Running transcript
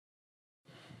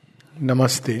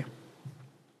Namaste.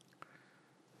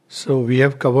 So we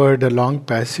have covered a long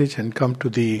passage and come to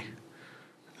the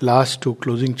last two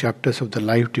closing chapters of the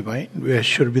Life Divine, where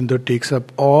Sri Aurobindo takes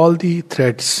up all the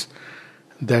threads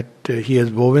that he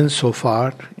has woven so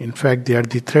far. In fact, they are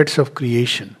the threads of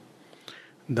creation,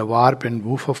 the warp and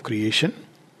woof of creation,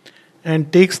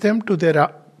 and takes them to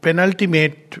their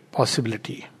penultimate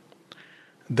possibility.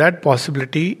 That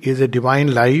possibility is a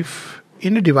divine life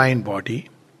in a divine body.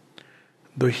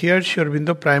 Though here Sri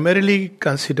Aurobindo primarily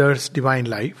considers divine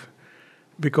life,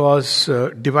 because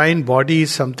divine body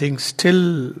is something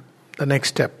still the next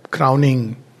step,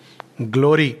 crowning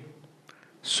glory.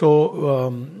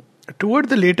 So toward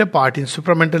the later part in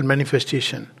supramental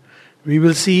manifestation, we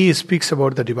will see he speaks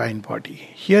about the divine body.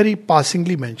 Here he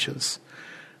passingly mentions.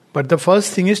 But the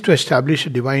first thing is to establish a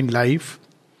divine life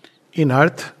in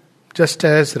earth, just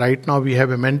as right now we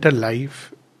have a mental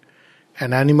life,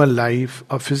 an animal life,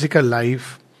 a physical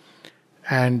life,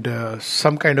 and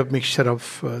some kind of mixture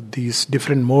of these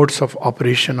different modes of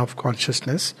operation of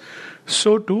consciousness.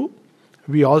 So too,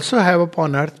 we also have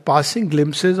upon earth passing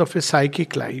glimpses of a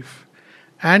psychic life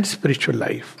and spiritual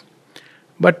life.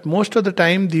 But most of the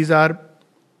time these are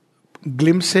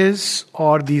glimpses,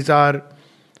 or these are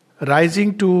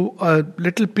rising to a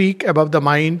little peak above the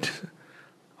mind,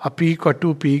 a peak or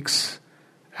two peaks.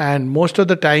 And most of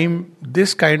the time,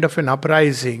 this kind of an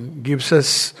uprising gives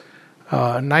us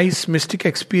nice mystic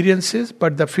experiences,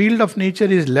 but the field of nature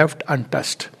is left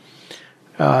untouched.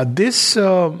 This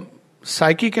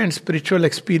psychic and spiritual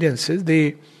experiences,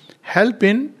 they help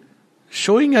in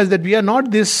showing us that we are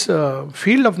not this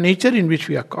field of nature in which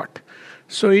we are caught.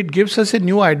 So it gives us a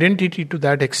new identity to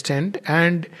that extent,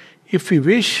 and if we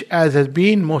wish, as has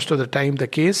been most of the time the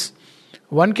case,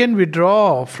 one can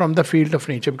withdraw from the field of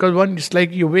nature, because one is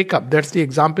like you wake up. That's the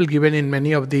example given in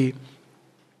many of the,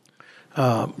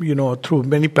 through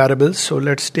many parables. So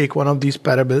let's take one of these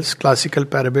parables, classical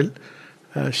parable.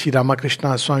 Sri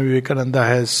Ramakrishna Swami Vivekananda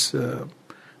has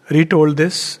retold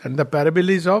this, and the parable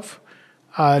is of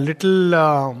a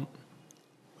little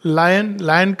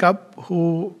lion cub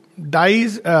who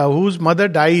dies, whose mother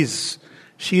dies.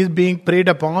 She is being preyed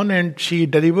upon, and she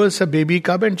delivers a baby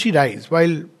cub, and she dies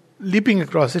while leaping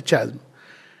across a chasm.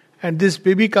 And this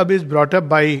baby cub is brought up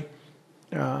by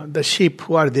the sheep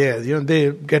who are there.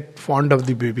 They get fond of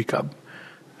the baby cub.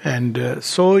 And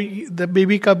so the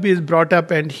baby cub is brought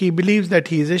up, and he believes that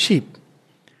he is a sheep.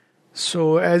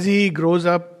 So as he grows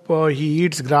up, he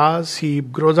eats grass, he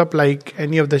grows up like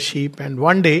any of the sheep, and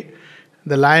one day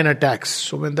the lion attacks.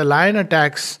 So when the lion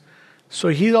attacks, so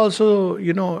he's also,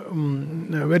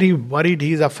 very worried,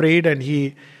 he's afraid, and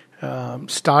he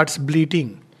starts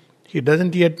bleating. He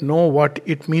doesn't yet know what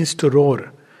it means to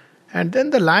roar. And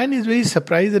then the lion is very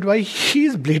surprised that why he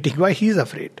is bleating, why he is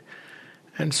afraid.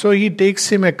 And so he takes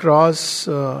him across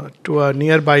to a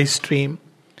nearby stream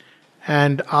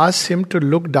and asks him to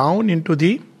look down into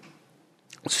the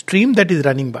stream that is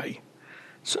running by.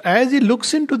 So as he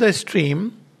looks into the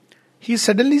stream, he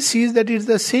suddenly sees that it's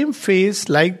the same face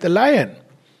like the lion.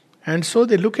 And so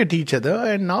they look at each other,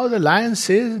 and now the lion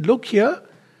says, "Look here,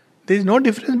 there is no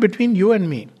difference between you and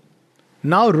me.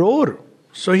 Now roar."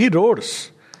 So he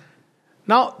roars.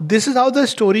 Now this is how the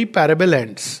story parable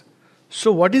ends.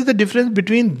 So what is the difference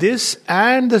between this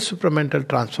and the supramental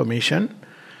transformation?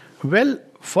 Well,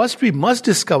 first we must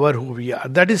discover who we are.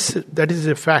 That is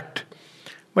a fact.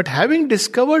 But having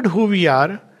discovered who we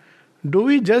are, do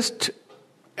we just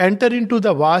enter into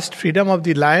the vast freedom of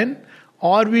the lion,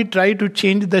 or we try to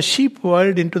change the sheep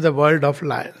world into the world of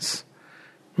lions?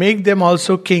 Make them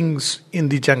also kings in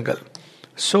the jungle.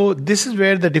 So this is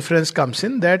where the difference comes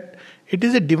in, that it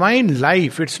is a divine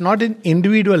life, it's not an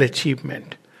individual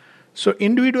achievement. So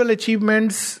individual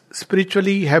achievements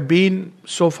spiritually have been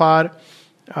so far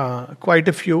quite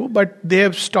a few, but they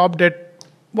have stopped at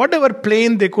whatever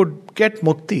plane they could get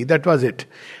mukti, that was it.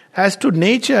 As to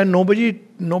nature, nobody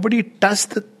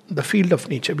touched the field of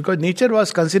nature, because nature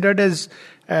was considered as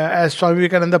Swami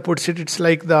Vivekananda puts it, it's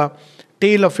like the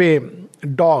tail of a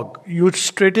dog. You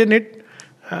straighten it,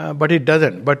 but it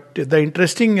doesn't. But the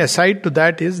interesting aside to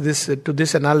that is this, to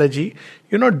this analogy,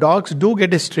 dogs do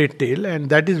get a straight tail, and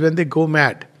that is when they go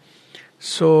mad.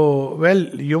 So,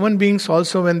 human beings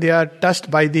also, when they are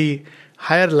touched by the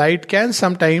higher light, can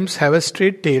sometimes have a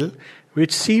straight tail,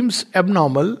 which seems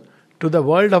abnormal to the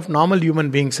world of normal human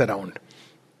beings around,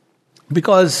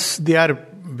 because they are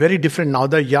very different now.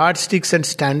 The yardsticks and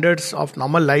standards of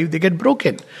normal life, they get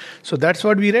broken. So that's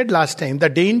what we read last time. The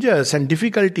dangers and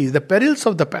difficulties, the perils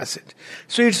of the passage.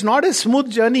 So it's not a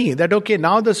smooth journey that, okay,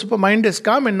 now the supermind has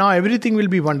come and now everything will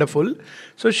be wonderful.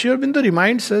 So Sri Aurobindo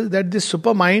reminds us that this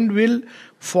supermind will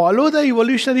follow the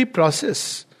evolutionary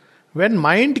process. When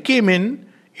mind came in,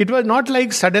 it was not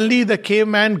like suddenly the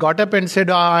caveman got up and said,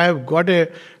 I have got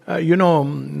a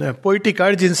poetic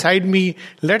urge inside me,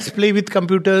 let's play with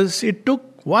computers. It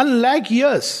took 1 lakh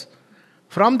years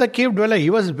from the cave dweller. He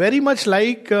was very much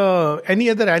like any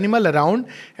other animal around,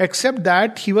 except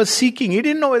that he was seeking. He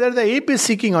didn't know whether the ape is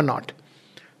seeking or not.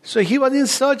 So he was in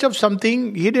search of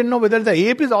something. He didn't know whether the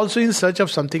ape is also in search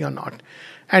of something or not.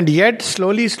 And yet,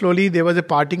 slowly, there was a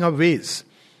parting of ways.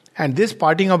 And this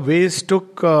parting of ways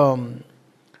took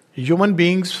human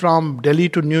beings from Delhi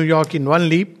to New York in one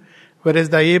leap, whereas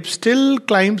the ape still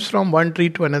climbs from one tree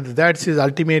to another. That's his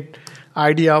ultimate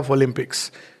idea of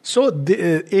Olympics. So,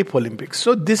 the ape Olympics.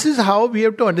 So, this is how we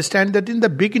have to understand that in the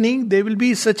beginning, there will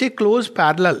be such a close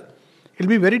parallel. It will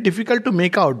be very difficult to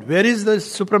make out where is the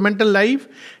supramental life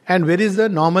and where is the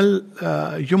normal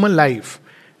human life.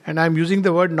 And I'm using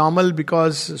the word normal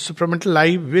because supramental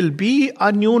life will be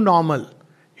a new normal.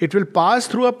 It will pass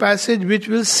through a passage which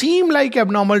will seem like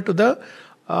abnormal to the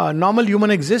normal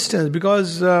human existence,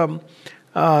 because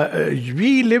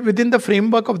we live within the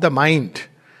framework of the mind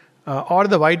or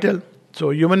the vital.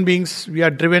 So human beings, we are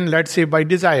driven, let's say, by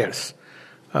desires,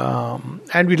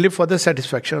 and we live for the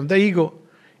satisfaction of the ego.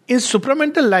 In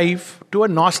supramental life, to a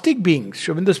Gnostic being,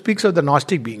 Sri Aurobindo speaks of the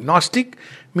Gnostic being. Gnostic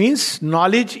means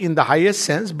knowledge in the highest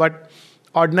sense, but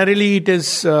ordinarily it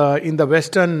is in the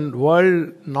Western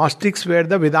world, Gnostics were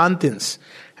the Vedantins,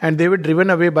 and they were driven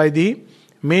away by the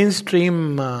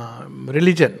mainstream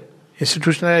religion,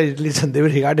 institutionalized religion. They were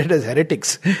regarded as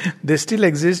heretics. They still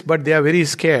exist, but they are very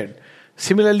scared.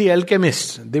 Similarly,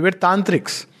 alchemists, they were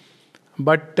tantrics.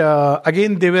 But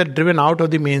again, they were driven out of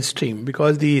the mainstream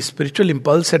because the spiritual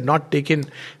impulse had not taken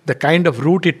the kind of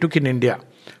root it took in India.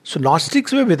 So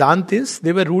Gnostics were Vedantists.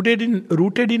 They were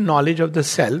rooted in knowledge of the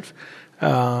self,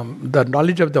 the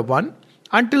knowledge of the one,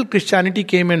 until Christianity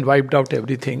came and wiped out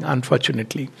everything,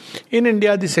 unfortunately. In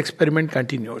India, this experiment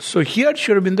continues. So here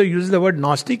Sri Aurobindo uses the word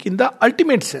Gnostic in the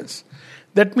ultimate sense.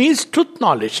 That means truth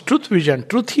knowledge, truth vision,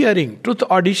 truth hearing, truth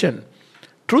audition,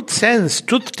 truth sense,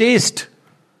 truth taste,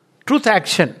 truth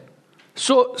action.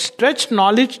 So stretched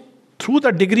knowledge through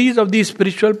the degrees of these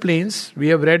spiritual planes. We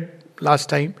have read last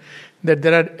time that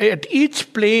there are at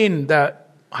each plane, the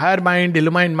higher mind,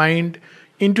 illumined mind,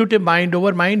 intuitive mind,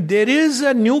 over mind, there is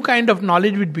a new kind of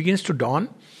knowledge which begins to dawn.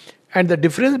 And the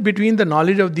difference between the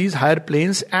knowledge of these higher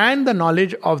planes and the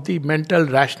knowledge of the mental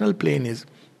rational plane is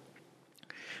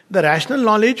the rational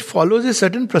knowledge follows a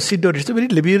certain procedure. It's a very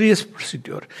laborious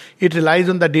procedure. It relies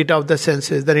on the data of the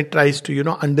senses. Then it tries to,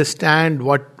 understand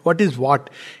what is what.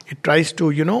 It tries to,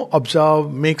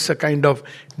 observe, makes a kind of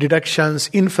deductions,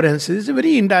 inferences. It's a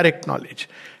very indirect knowledge.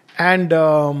 And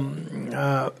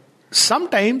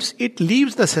sometimes it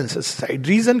leaves the senses side.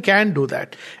 Reason can do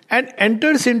that. And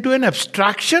enters into an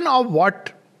abstraction of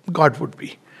what God would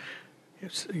be.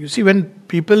 You see, when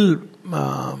people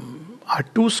are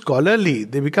too scholarly,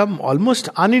 they become almost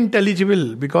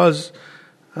unintelligible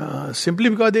simply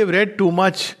because they've read too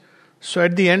much. So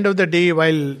at the end of the day,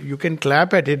 while you can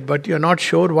clap at it, but you're not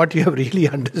sure what you have really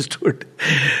understood.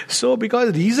 So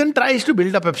because reason tries to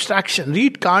build up abstraction,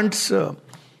 read Kant's,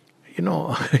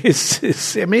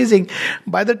 it's amazing.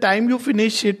 By the time you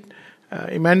finish it,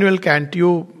 Immanuel Kant,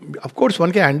 of course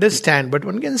one can understand, but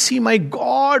one can see, my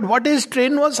God, what a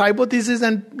strenuous hypothesis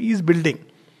and he's building.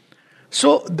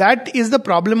 So that is the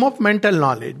problem of mental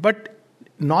knowledge. But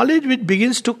knowledge which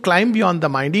begins to climb beyond the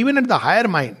mind, even at the higher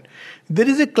mind, there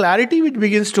is a clarity which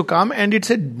begins to come, and it's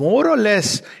a more or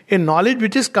less a knowledge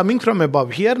which is coming from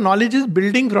above. Here knowledge is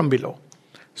building from below.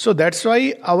 So that's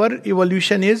why our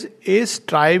evolution is a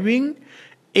striving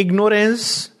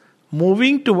ignorance,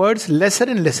 moving towards lesser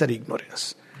and lesser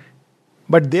ignorance.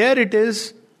 But there it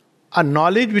is a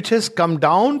knowledge which has come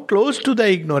down close to the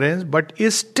ignorance, but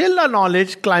is still a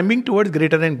knowledge climbing towards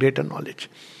greater and greater knowledge.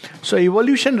 So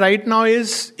evolution right now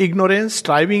is ignorance,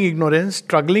 striving ignorance,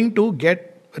 struggling to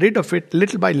get rid of it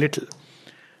little by little.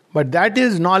 But that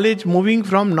is knowledge moving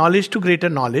from knowledge to greater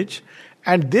knowledge.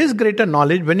 And this greater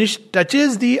knowledge, when it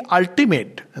touches the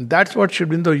ultimate, and that's what Sri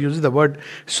Aurobindo uses the word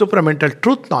supramental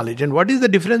truth knowledge. And what is the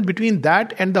difference between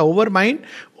that and the overmind?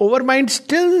 Overmind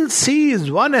still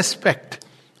sees one aspect,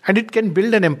 and it can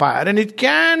build an empire, and it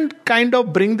can kind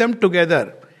of bring them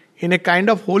together in a kind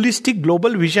of holistic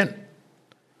global vision,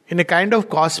 in a kind of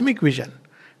cosmic vision.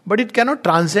 But it cannot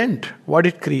transcend what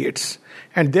it creates.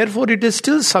 And therefore it is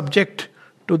still subject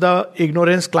to the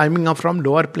ignorance climbing up from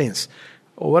lower planes.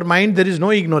 Over mind, there is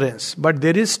no ignorance, but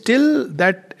there is still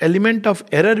that element of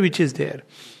error which is there.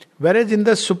 Whereas in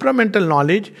the supramental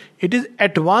knowledge, it is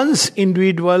at once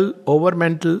individual, over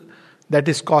mental, that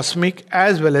is cosmic,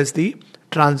 as well as the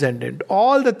transcendent.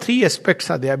 All the three aspects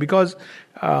are there because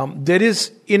there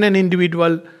is in an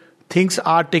individual, things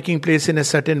are taking place in a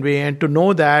certain way, and to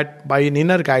know that by an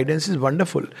inner guidance is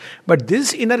wonderful. But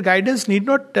this inner guidance need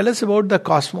not tell us about the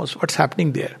cosmos, what's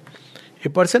happening there. A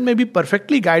person may be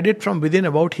perfectly guided from within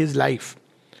about his life,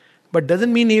 but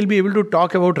doesn't mean he'll be able to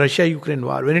talk about Russia-Ukraine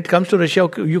war. When it comes to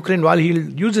Russia-Ukraine war, he'll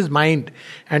use his mind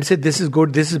and say this is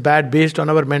good, this is bad, based on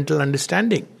our mental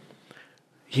understanding.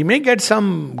 He may get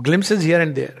some glimpses here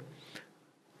and there.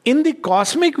 In the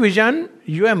cosmic vision,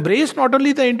 you embrace not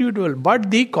only the individual, but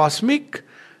the cosmic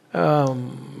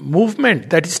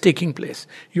movement that is taking place.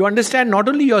 You understand not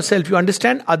only yourself, you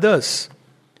understand others.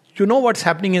 You know what's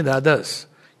happening in the others,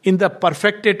 in the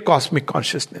perfected cosmic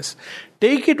consciousness.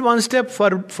 Take it one step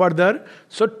further.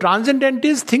 So transcendent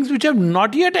is things which have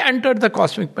not yet entered the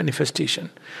cosmic manifestation.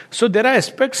 So there are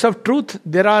aspects of truth.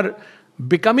 There are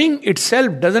becoming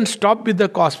itself doesn't stop with the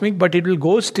cosmic, but it will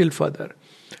go still further.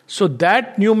 So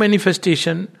that new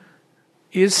manifestation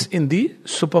is in the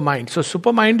supermind. So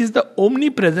supermind is the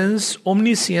omnipresence,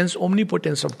 omniscience,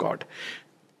 omnipotence of God.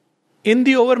 In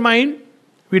the overmind,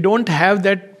 we don't have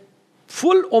that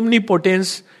full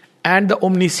omnipotence and the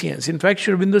omniscience. In fact,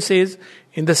 Sri Aurobindo says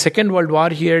in the Second World War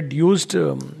he had used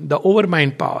the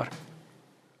overmind power.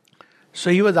 So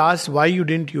he was asked, why you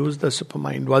didn't use the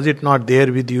supermind? Was it not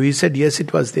there with you? He said, yes,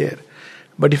 it was there.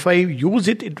 But if I use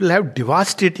it, it will have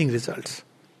devastating results.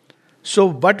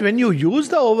 So, but when you use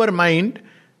the overmind,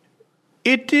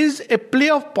 it is a play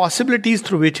of possibilities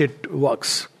through which it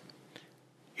works.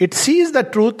 It sees the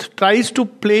truth, tries to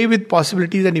play with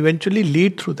possibilities and eventually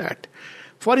lead through that.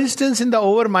 For instance, in the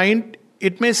overmind,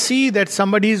 it may see that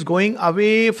somebody is going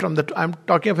away from the, I'm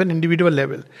talking of an individual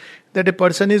level, that a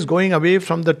person is going away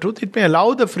from the truth. It may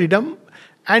allow the freedom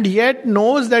and yet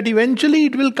knows that eventually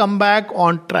it will come back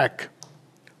on track.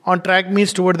 On track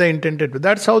means toward the intended.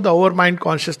 That's how the overmind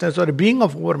consciousness or a being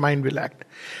of overmind will act.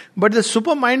 But the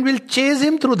supermind will chase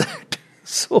him through that.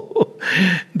 So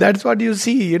that's what you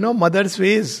see, mother's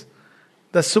ways.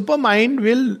 The supermind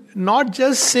will not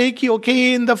just say,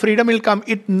 okay, in the freedom will come.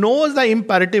 It knows the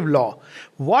imperative law.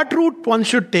 What route one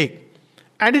should take.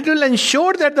 And it will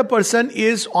ensure that the person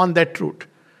is on that route.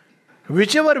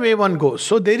 Whichever way one goes.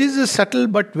 So there is a subtle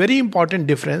but very important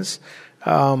difference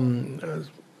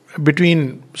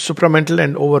between supramental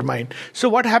and overmind. So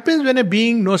what happens when a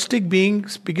being, Gnostic being,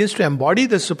 begins to embody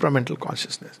the supramental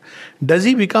consciousness? Does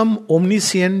he become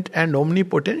omniscient and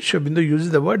omnipotent? Sri Aurobindo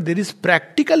uses the word, there is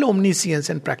practical omniscience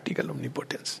and practical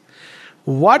omnipotence.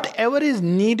 Whatever is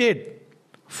needed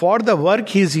for the work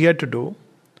he is here to do,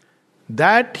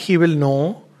 that he will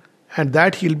know and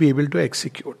that he'll be able to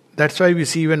execute. That's why we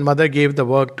see when mother gave the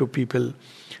work to people,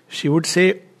 she would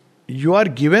say, you are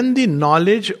given the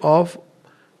knowledge of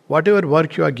whatever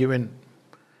work you are given.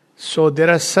 So there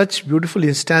are such beautiful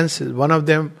instances. One of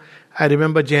them, I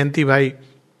remember Jayanti Bhai,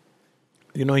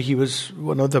 he was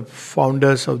one of the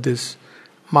founders of this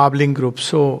marbling group.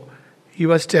 So he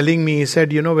was telling me, he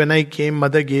said, when I came,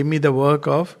 mother gave me the work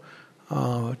of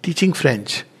teaching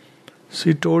French. So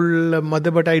he told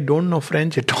mother, but I don't know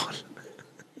French at all.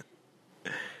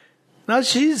 Now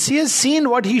she has seen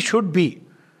what he should be.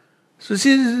 So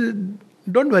she says,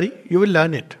 don't worry, you will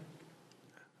learn it.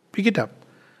 Pick it up.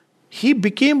 He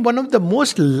became one of the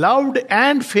most loved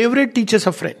and favorite teachers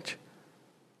of French.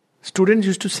 Students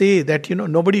used to say that,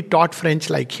 nobody taught French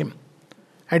like him.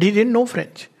 And he didn't know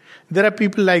French. There are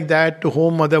people like that to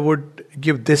whom mother would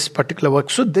give this particular work.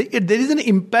 So there is an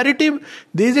imperative,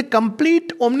 there is a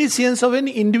complete omniscience of an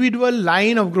individual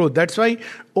line of growth. That's why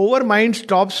overmind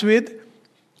stops with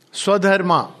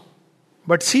Swadharma.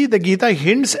 But see, the Gita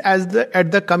hints at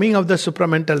the coming of the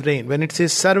supramental reign when it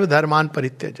says Sarva Dharman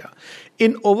Parityaja.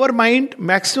 In overmind,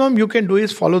 maximum you can do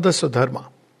is follow the Swadharma.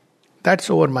 That's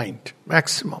overmind,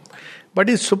 maximum. But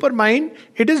in supermind,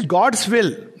 it is God's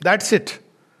will. That's it.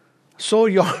 So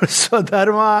your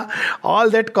Swadharma, all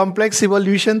that complex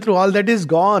evolution through all that is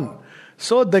gone.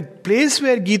 So the place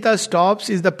where Gita stops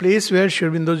is the place where Sri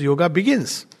Aurobindo's yoga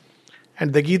begins.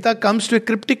 And the Gita comes to a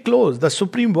cryptic close, the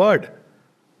supreme word.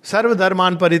 Sarva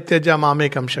dharman parityaja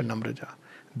mamekam sharanam vraja.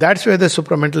 That's where the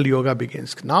supramental yoga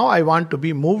begins. Now I want to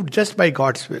be moved just by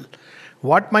God's will.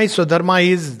 What my Swadharma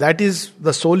is, that is,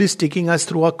 the soul is taking us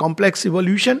through a complex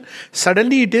evolution.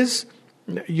 Suddenly it is,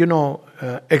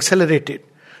 accelerated.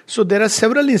 So there are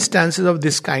several instances of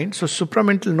this kind. So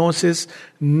supramental gnosis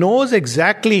knows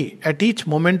exactly at each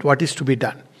moment what is to be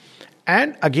done.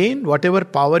 And again, whatever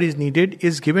power is needed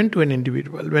is given to an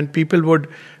individual. When people would,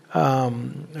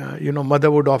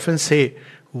 mother would often say,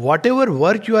 whatever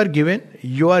work you are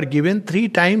given 3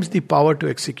 times the power to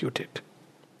execute it.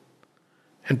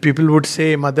 And people would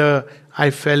say, Mother, I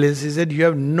fell ill. She said, you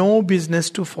have no business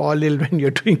to fall ill when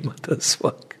you're doing mother's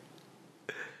work.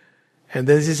 And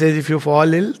then she says, if you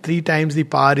fall ill, 3 times the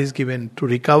power is given to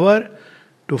recover,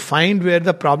 to find where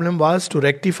the problem was, to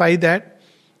rectify that,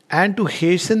 and to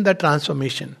hasten the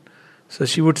transformation. So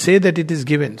she would say that it is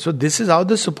given. So this is how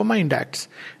the supermind acts.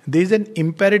 There is an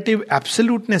imperative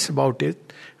absoluteness about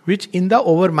it, which in the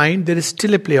overmind there is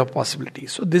still a play of possibility.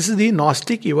 So this is the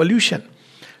Gnostic evolution.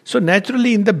 So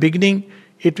naturally in the beginning,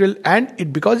 it will,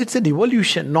 because it's an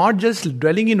evolution, not just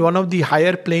dwelling in one of the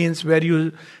higher planes where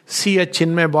you see a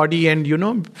Chinmay body and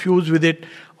fuse with it,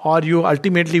 or you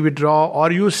ultimately withdraw,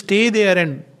 or you stay there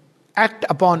and act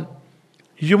upon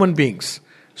human beings.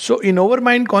 So in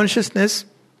overmind consciousness,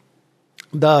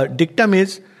 the dictum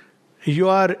is, you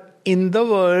are in the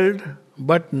world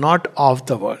but not of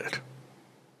the world.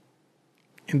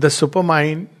 In the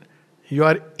supermind, you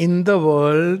are in the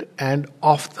world and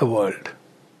of the world.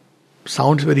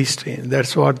 Sounds very strange.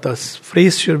 That's what the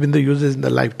phrase Sri Aurobindo uses in the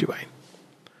Life Divine.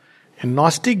 A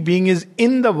Gnostic being is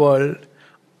in the world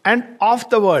and of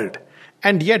the world.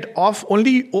 And yet, of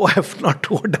only OF,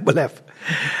 not OFF.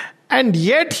 And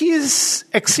yet he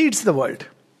exceeds the world.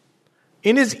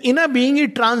 In his inner being, he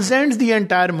transcends the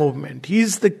entire movement. He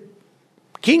is the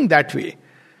king that way.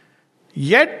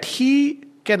 Yet he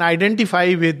can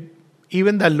identify with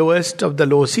even the lowest of the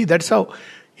low. See, that's how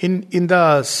in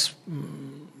the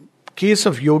case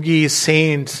of yogis,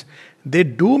 saints, they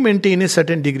do maintain a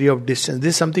certain degree of distance.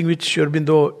 This is something which Sri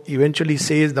Aurobindo eventually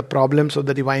says the problems of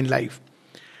the divine life.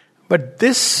 But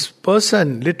this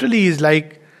person literally is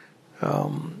like,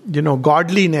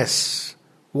 godliness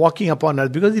walking upon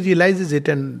earth, because he realizes it.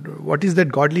 And what is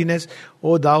that godliness?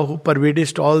 O thou who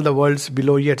pervadest all the worlds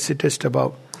below, yet sittest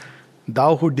above.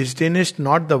 Thou who disdainest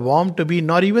not the worm to be,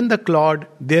 nor even the clod,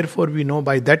 therefore we know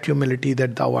by that humility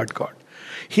that thou art God.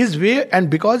 His way, and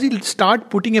because he'll start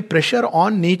putting a pressure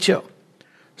on nature,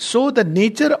 so the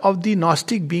nature of the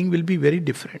Gnostic being will be very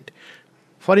different.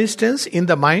 For instance, in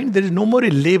the mind, there is no more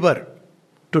a labor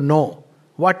to know.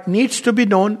 What needs to be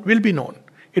known will be known.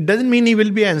 It doesn't mean he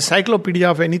will be an encyclopedia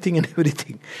of anything and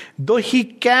everything. Though he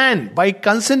can, by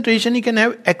concentration, he can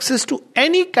have access to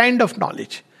any kind of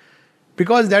knowledge.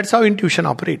 Because that's how intuition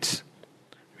operates.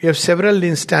 We have several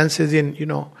instances in,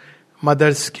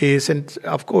 mother's case, and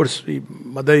of course,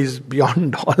 mother is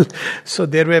beyond all. So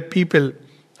there were people,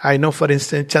 I know for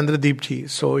instance, Chandradeep ji,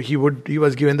 so he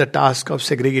was given the task of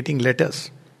segregating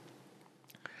letters.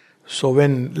 So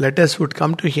when letters would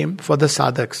come to him for the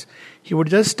sadhaks, he would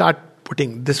just start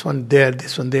putting this one there,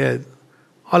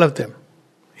 all of them.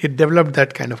 He developed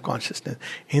that kind of consciousness.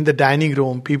 In the dining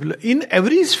room, people, in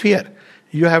every sphere,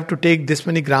 you have to take this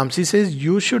many grams. He says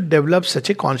you should develop such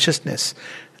a consciousness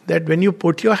that when you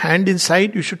put your hand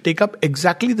inside, you should take up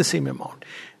exactly the same amount.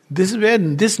 This is where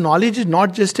this knowledge is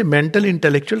not just a mental,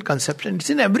 intellectual conception. It's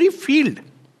in every field.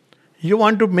 You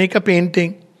want to make a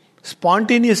painting,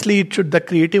 spontaneously the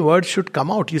creative word should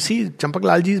come out. You see,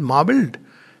 Champaklalji's marbled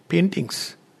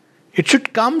paintings. It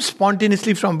should come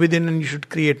spontaneously from within, and you should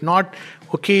create. Not,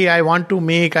 okay,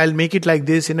 I'll make it like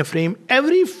this in a frame.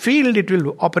 Every field it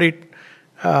will operate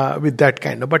with that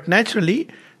kind of. But naturally,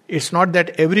 it's not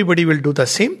that everybody will do the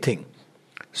same thing.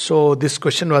 So this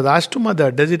question was asked to mother,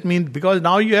 does it mean because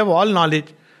now you have all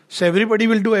knowledge, so everybody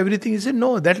will do everything? He said,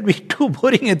 no, that will be too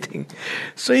boring a thing.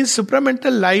 So in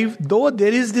supramental life, though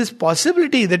there is this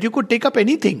possibility that you could take up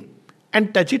anything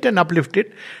and touch it and uplift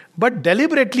it, but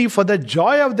deliberately for the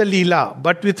joy of the Leela,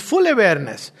 but with full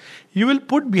awareness, you will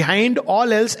put behind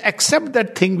all else except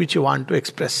that thing which you want to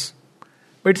express.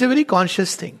 But it's a very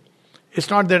conscious thing. It's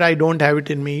not that I don't have it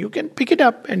in me. You can pick it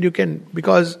up and you can,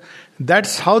 because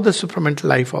that's how the supramental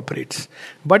life operates.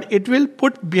 But it will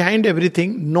put behind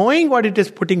everything, knowing what it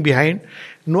is putting behind,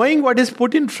 knowing what is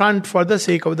put in front for the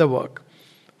sake of the work.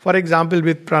 For example,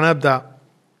 with Pranabdha,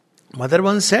 mother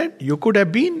once said, you could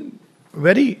have been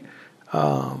very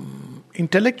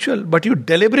intellectual, but you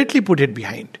deliberately put it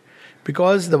behind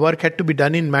because the work had to be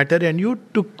done in matter and you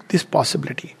took this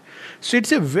possibility. So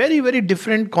it's a very, very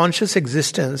different conscious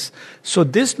existence. So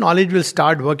this knowledge will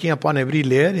start working upon every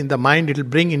layer. In the mind, it will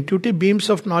bring intuitive beams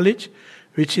of knowledge,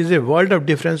 which is a world of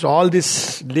difference. All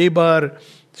this labor,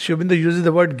 Sri Aurobindo uses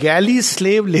the word galley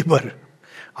slave labor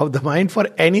of the mind for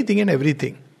anything and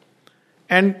everything.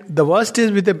 And the worst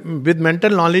is with mental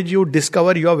knowledge, you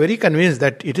discover, you are very convinced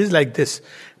that it is like this.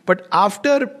 But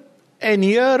after a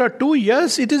year or 2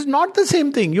 years, it is not the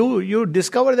same thing. You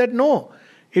discover that no,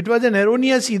 It was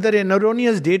either an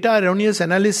erroneous data, erroneous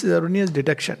analysis, erroneous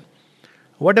deduction.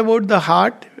 What about the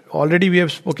heart? Already we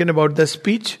have spoken about the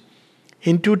speech,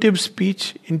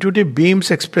 intuitive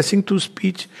beams expressing through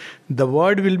speech. The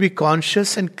word will be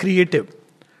conscious and creative.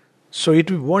 So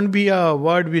it won't be a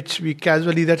word which we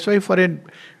casually, that's why for a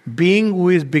being who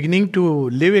is beginning to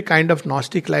live a kind of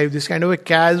Gnostic life, this kind of a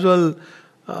casual,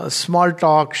 small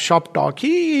talk, shop talk,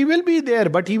 he will be there,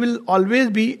 but he will always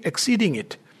be exceeding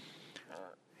it.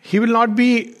 He will not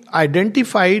be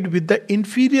identified with the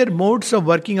inferior modes of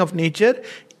working of nature,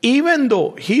 even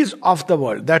though he is of the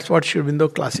world. That's what Sri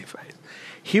Aurobindo classifies.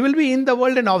 He will be in the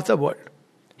world and of the world.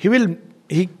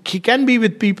 He can be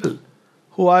with people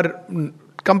who are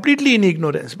completely in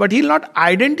ignorance, but he will not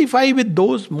identify with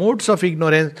those modes of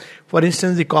ignorance. For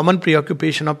instance, the common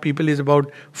preoccupation of people is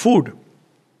about food.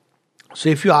 So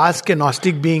if you ask a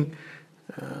Gnostic being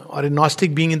or a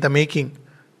Gnostic being in the making,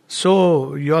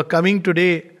 so you are coming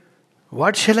today,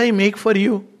 what shall I make for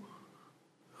you?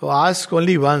 Ask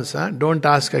only once, don't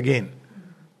ask again.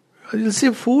 You'll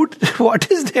say, food,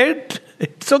 what is that?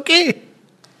 It's okay.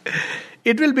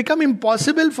 It will become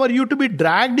impossible for you to be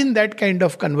dragged in that kind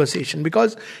of conversation,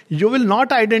 because you will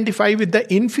not identify with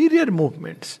the inferior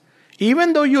movements.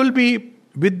 Even though you will be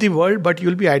with the world, but you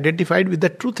will be identified with the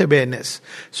truth awareness.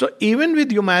 So even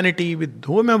with humanity, with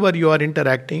whomever you are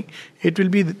interacting, it will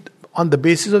be on the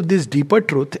basis of this deeper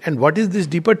truth. And what is this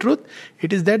deeper truth?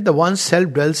 It is that the one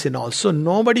self dwells in all. So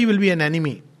nobody will be an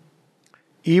enemy.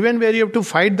 Even where you have to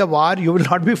fight the war, you will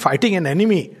not be fighting an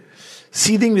enemy,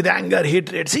 seething with anger,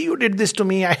 hatred. See, you did this to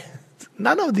me.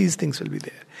 None of these things will be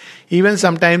there. Even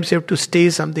sometimes you have to stay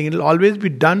something. It will always be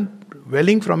done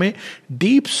welling from a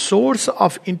deep source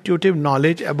of intuitive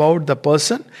knowledge about the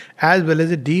person, as well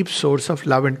as a deep source of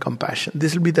love and compassion.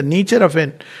 This will be the nature of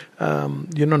an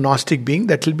Gnostic being,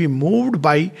 that will be moved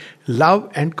by love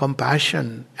and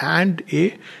compassion and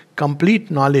a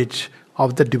complete knowledge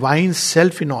of the divine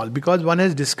self in all. Because one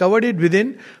has discovered it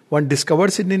within, one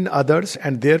discovers it in others,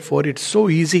 and therefore it's so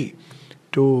easy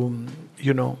to,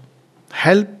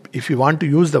 help, if you want to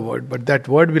use the word, but that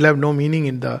word will have no meaning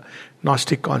in the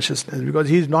Gnostic consciousness, because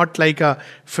he is not like a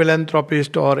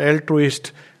philanthropist or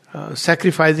altruist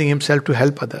sacrificing himself to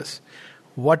help others.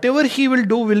 Whatever he will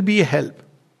do will be a help.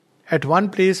 At one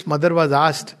place, Mother was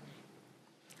asked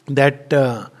that,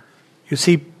 you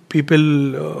see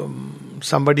people,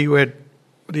 somebody who had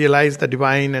realized the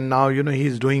divine and now, he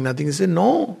is doing nothing. He said,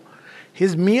 no,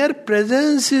 his mere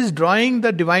presence is drawing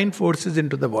the divine forces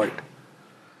into the world.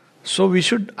 So we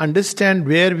should understand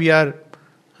where we are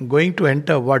going to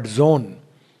enter, what zone.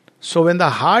 So when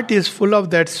the heart is full of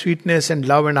that sweetness and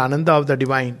love and ananda of the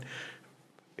divine,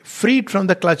 freed from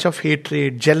the clutch of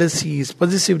hatred, jealousies,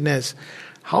 possessiveness,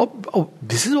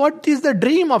 this is what is the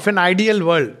dream of an ideal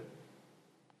world.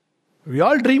 We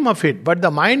all dream of it, but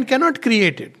the mind cannot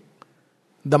create it.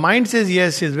 The mind says,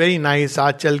 yes, it's very nice.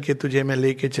 Aaj chal ke tujhe main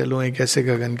leke chalu ek aise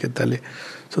gagan ke tale.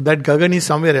 So that gagan is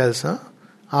somewhere else.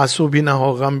 Aasu bhi na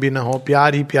ho, gam bhi na ho,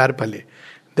 pyar hi pyar pale.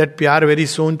 That pyar very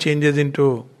soon changes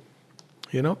into,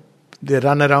 they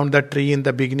run around the tree in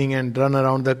the beginning and run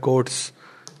around the courts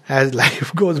as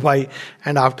life goes by.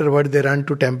 And afterward they run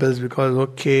to temples because,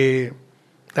 okay,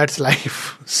 that's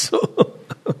life. So,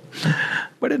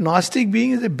 but a Gnostic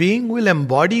being is a being who will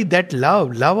embody that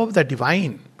love of the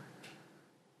divine.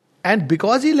 And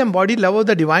because he will embody love of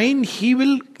the divine,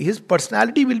 his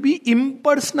personality will be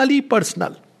impersonally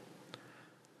personal.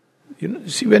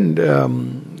 See, when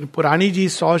Purani Ji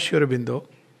saw Sri Aurobindo,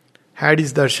 had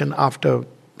his darshan after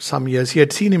some years, he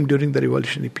had seen him during the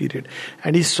revolutionary period,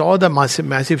 and he saw the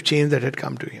massive change that had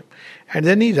come to him. And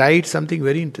then he writes something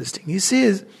very interesting. He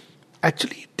says,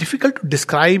 actually, difficult to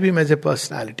describe him as a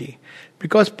personality,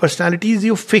 because personalities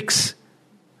you fix.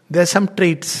 There are some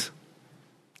traits.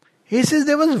 He says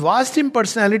there was vast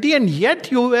impersonality, and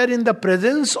yet you were in the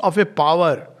presence of a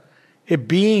power, a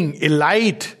being, a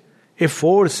light, a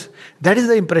force. That is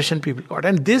the impression people got.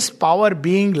 And this power,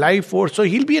 being, life force, so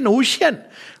he'll be an ocean,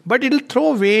 but it'll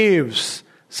throw waves.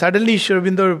 Suddenly Sri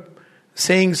Aurobindo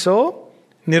saying, so,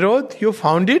 Nirod, you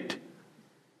found it?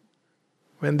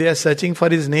 When they are searching for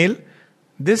his nail,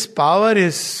 this power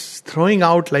is throwing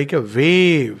out like a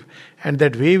wave, and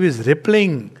that wave is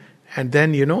rippling, and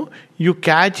then you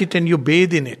catch it and you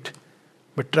bathe in it.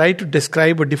 But try to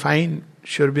describe or define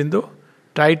Sri Aurobindo,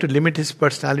 try to limit his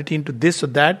personality into this or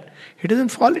that, he doesn't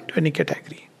fall into any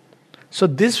category. So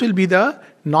this will be the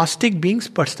Gnostic being's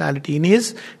personality.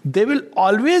 There will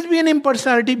always be an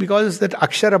impersonality, because that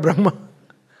Akshara Brahma.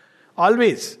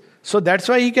 Always. So that's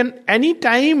why he can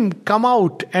anytime come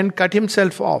out and cut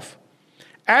himself off.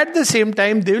 At the same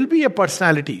time, there will be a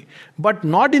personality, but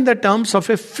not in the terms of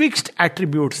a fixed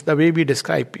attributes, the way we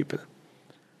describe people.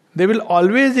 There will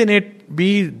always in it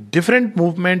be different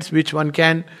movements which one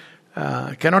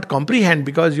cannot comprehend,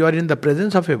 because you are in the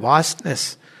presence of a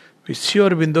vastness. Which Sri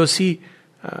Aurobindo,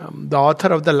 the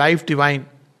author of the Life Divine,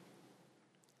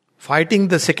 fighting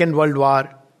the Second World War,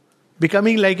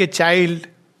 becoming like a child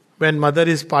when mother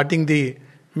is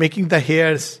making the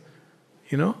hairs,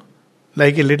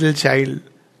 like a little child.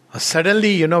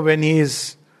 Suddenly,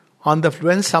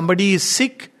 when somebody is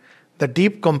sick, the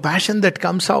deep compassion that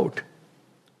comes out.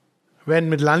 When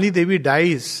Mridlani Devi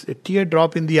dies, a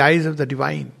teardrop in the eyes of the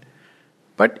divine.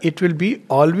 But it will be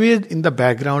always in the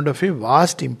background of a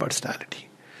vast impersonality.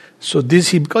 So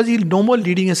because he's no more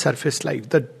leading a surface life.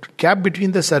 The gap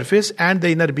between the surface and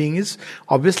the inner being is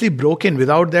obviously broken.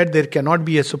 Without that, there cannot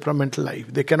be a supramental life.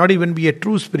 There cannot even be a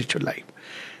true spiritual life.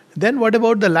 Then what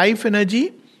about the life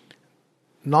energy?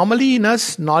 Normally in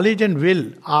us, knowledge and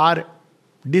will are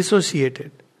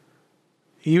dissociated.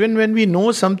 Even when we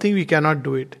know something, we cannot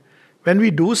do it. When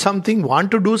we do something, want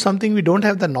to do something, we don't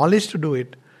have the knowledge to do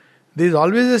it. There is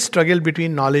always a struggle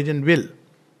between knowledge and will.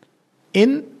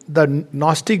 In the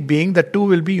Gnostic being, the two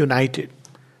will be united.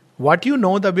 What you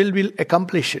know, the will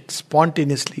accomplish it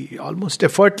spontaneously, almost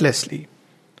effortlessly.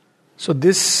 So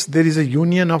there is a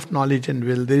union of knowledge and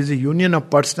will. There is a union of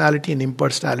personality and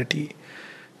impersonality.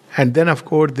 And then, of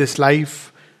course, this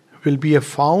life will be a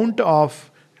fount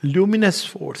of luminous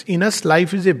force. In us,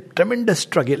 life is a tremendous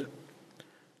struggle.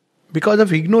 Because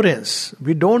of ignorance,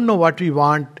 we don't know what we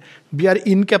want. We are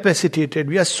incapacitated.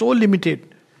 We are so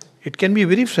limited. It can be a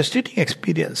very frustrating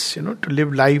experience, to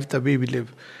live life the way we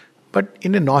live. But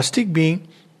in a Gnostic being,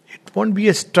 it won't be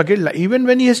a struggle. Even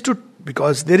when he has to,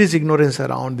 because there is ignorance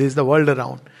around, there is the world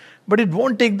around. But it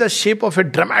won't take the shape of a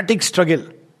dramatic struggle.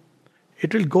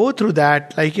 It will go through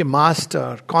that like a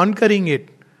master, conquering it,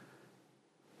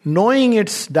 knowing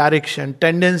its direction,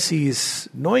 tendencies,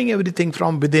 knowing everything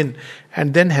from within,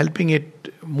 and then helping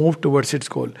it move towards its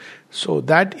goal. So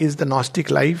that is the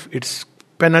Gnostic life. Its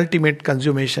penultimate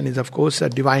consummation is, of course, a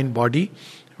divine body,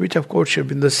 which, of course, Sri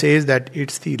Aurobindo says that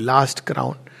it's the last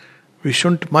crown. We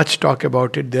shouldn't much talk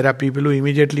about it. There are people who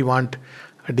immediately want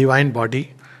a divine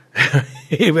body.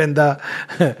 Even the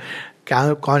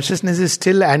consciousness is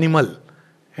still animal.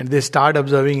 And they start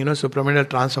observing, supramental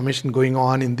transformation going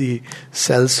on in the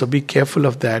cells. So be careful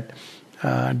of that.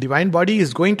 Divine body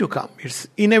is going to come. It's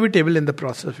inevitable in the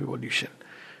process of evolution.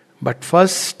 But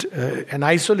first, an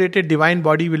isolated divine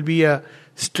body will be a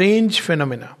strange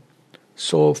phenomena.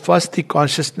 So first the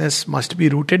consciousness must be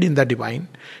rooted in the divine.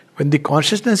 When the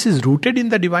consciousness is rooted in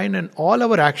the divine and all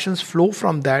our actions flow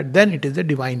from that, then it is a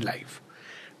divine life.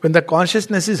 When the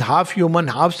consciousness is half human,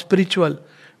 half spiritual,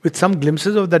 with some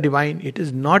glimpses of the divine, it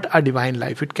is not a divine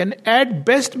life. It can at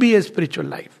best be a spiritual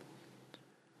life.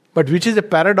 But which is a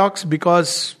paradox, because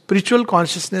spiritual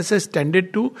consciousness has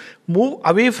tended to move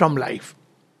away from life.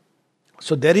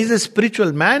 So there is a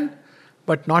spiritual man,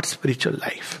 but not spiritual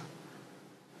life.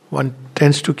 One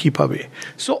tends to keep away.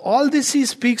 So all this he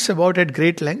speaks about at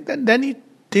great length, and then he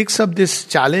takes up this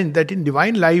challenge that in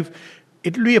divine life,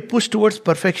 it will be a push towards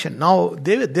perfection. Now,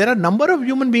 there are a number of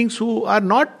human beings who are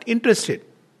not interested.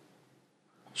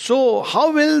 So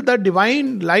how will the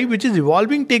divine life which is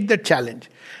evolving take that challenge?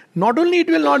 Not only it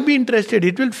will not be interested,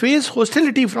 it will face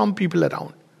hostility from people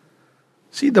around.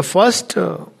 See, the first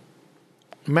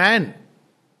man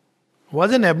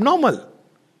was an abnormal.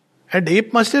 And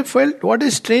ape must have felt, what a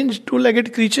strange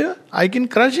two-legged creature, I can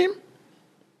crush him.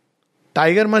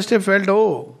 Tiger must have felt,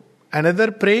 oh, another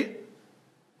prey,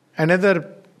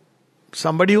 another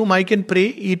somebody whom I can prey,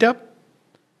 eat up.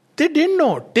 They didn't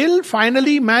know, till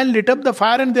finally man lit up the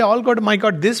fire and they all got, my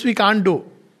God, this we can't do.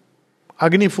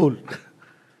 Agni fool.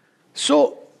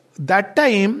 So, that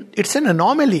time, it's an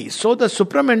anomaly. So the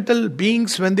supramental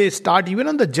beings, when they start, even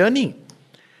on the journey,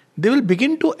 they will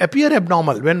begin to appear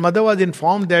abnormal. When Mother was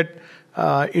informed that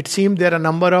it seemed there are a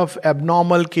number of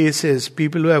abnormal cases,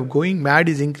 people who are going mad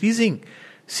is increasing,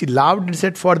 she laughed and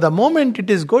said, for the moment it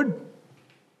is good.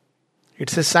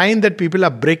 It's a sign that people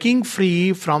are breaking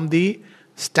free from the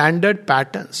standard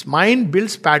patterns. Mind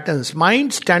builds patterns.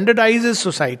 Mind standardizes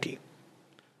society.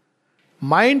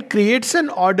 Mind creates an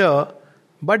order,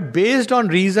 but based on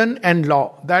reason and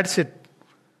law. That's it.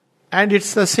 And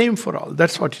it's the same for all.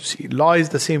 That's what you see. Law is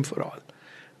the same for all.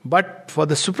 But for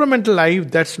the supramental life,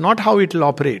 that's not how it will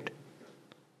operate.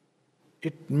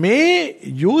 It may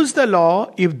use the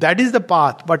law if that is the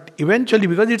path, but eventually,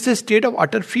 because it's a state of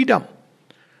utter freedom,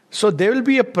 so there will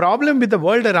be a problem with the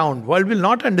world around. World will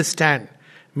not understand.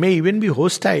 May even be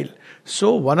hostile.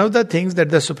 So one of the things that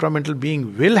the supramental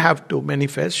being will have to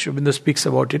manifest, Sri Aurobindo speaks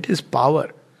about it, is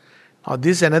power. Now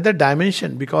this is another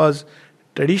dimension, because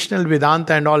traditional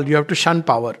Vedanta and all, you have to shun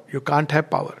power. You can't have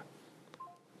power.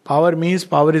 Power means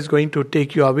power is going to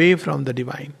take you away from the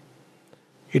divine.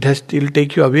 It will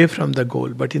take you away from the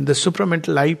goal. But in the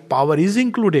supramental life, power is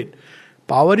included.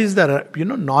 Power is the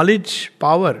knowledge,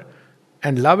 power,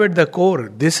 and love at the core.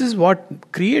 This is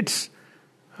what creates.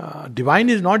 Divine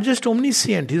is not just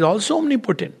omniscient, he is also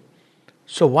omnipotent.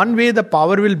 So one way the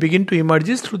power will begin to emerge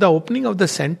is through the opening of the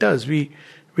centers. We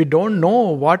don't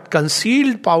know what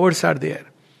concealed powers are there.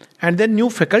 And then new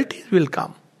faculties will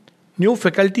come. New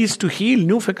faculties to heal,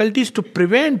 new faculties to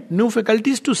prevent, new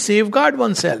faculties to safeguard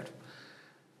oneself.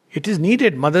 It is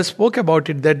needed. Mother spoke about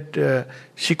it, that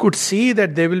she could see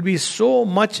that there will be so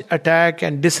much attack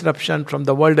and disruption from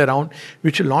the world around,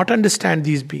 which will not understand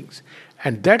these beings.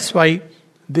 And that's why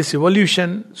this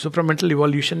evolution, supramental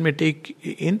evolution, may take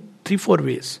in 3-4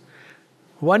 ways.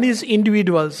 One is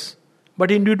individuals,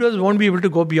 but individuals won't be able to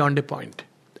go beyond a point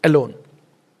alone.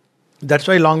 That's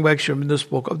why long back Sri Aurobindo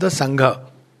spoke of the Sangha.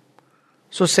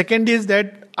 So second is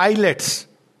that islets,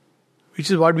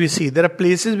 which is what we see. There are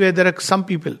places where there are some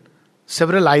people,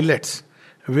 several islets,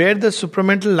 where the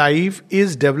supramental life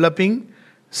is developing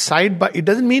side by. It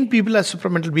doesn't mean people are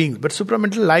supramental beings, but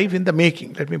supramental life in the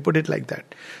making. Let me put it like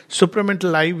that. Supramental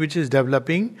life which is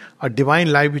developing, or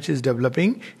divine life which is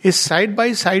developing, is side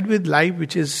by side with life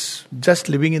which is just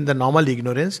living in the normal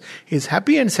ignorance, is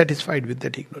happy and satisfied with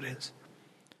that ignorance.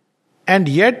 And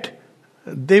yet,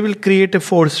 they will create a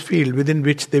force field within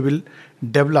which they will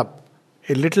develop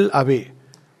a little away.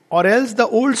 Or else the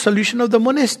old solution of the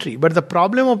monastery. But the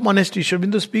problem of monastery, Sri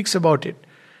Aurobindo speaks about it.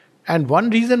 And one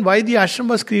reason why the ashram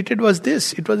was created was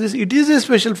this. It is a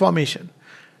special formation.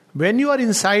 When you are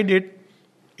inside it,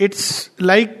 it's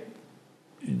like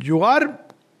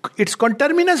it's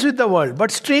conterminous with the world,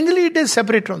 but strangely it is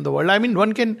separate from the world. I mean,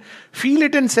 one can feel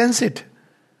it and sense it.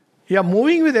 You are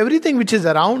moving with everything which is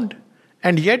around,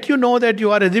 and yet you know that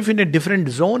you are as if in a different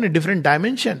zone, a different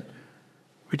dimension,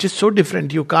 which is so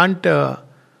different. You can't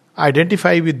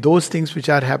identify with those things which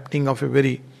are happening of a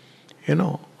very,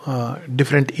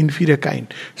 different, inferior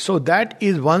kind. So that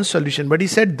is one solution. But he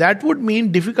said that would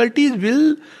mean difficulties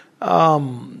will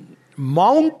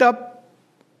mount up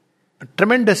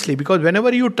tremendously, because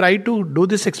whenever you try to do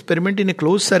this experiment in a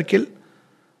closed circle,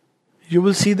 you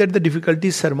will see that the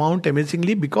difficulties surmount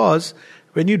amazingly, because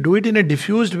when you do it in a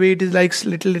diffused way, it is like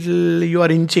little you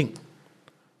are inching.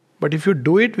 But if you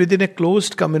do it within a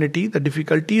closed community, the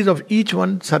difficulties of each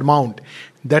one surmount.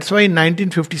 That's why in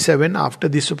 1957, after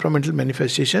the supramental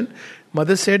manifestation,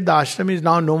 Mother said the ashram is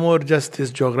now no more just this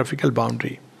geographical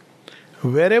boundary.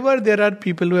 Wherever there are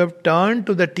people who have turned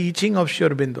to the teaching of Sri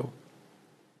Aurobindo,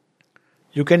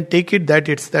 you can take it that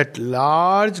it's that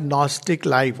large Gnostic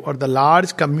life, or the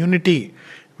large community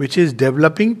which is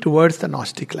developing towards the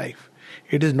Gnostic life.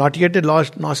 It is not yet a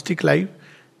lost Gnostic life.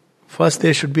 First,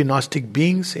 there should be Gnostic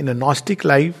beings. In a Gnostic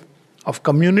life of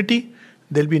community,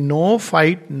 there will be no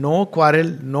fight, no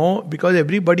quarrel, because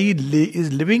everybody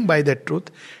is living by that truth.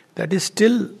 That is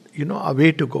still, a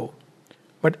way to go.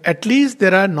 But at least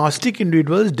there are Gnostic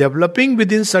individuals developing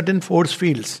within certain force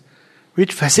fields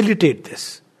which facilitate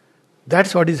this.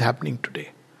 That's what is happening today.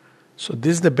 So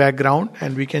this is the background,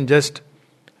 and we can just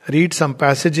read some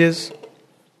passages,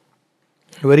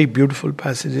 very beautiful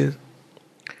passages.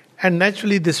 And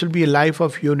naturally, this will be a life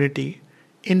of unity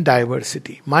in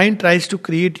diversity. Mind tries to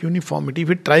create uniformity.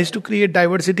 If it tries to create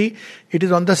diversity, it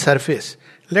is on the surface.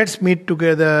 Let's meet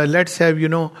together. Let's have,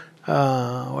 iftar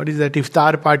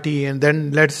party, and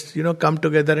then let's, come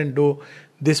together and do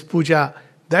this puja.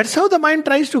 That's how the mind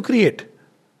tries to create.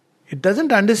 It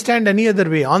doesn't understand any other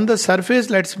way. On the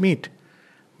surface, let's meet.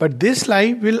 But this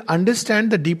life will understand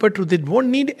the deeper truth. It won't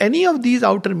need any of these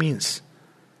outer means.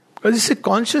 Because it's a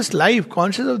conscious life,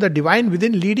 conscious of the divine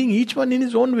within, leading each one in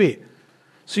his own way.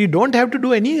 So you don't have to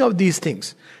do any of these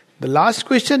things. The last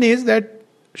question is that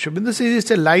Sri Aurobindo says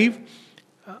it's a life.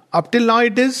 Up till now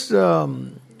it is,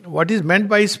 what is meant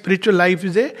by spiritual life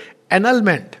is a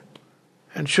annulment.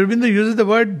 And Sri Aurobindo uses the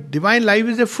word divine life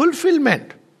is a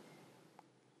fulfillment.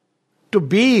 To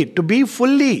be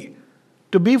fully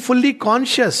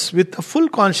conscious with a full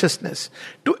consciousness.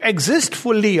 To exist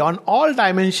fully on all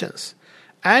dimensions.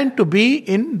 And to be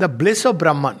in the bliss of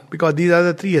Brahman, because these are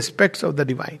the three aspects of the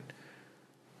divine.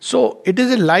 So it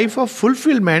is a life of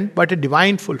fulfillment, but a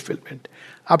divine fulfillment.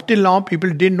 Up till now,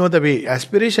 people didn't know the way.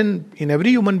 Aspiration in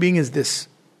every human being is this.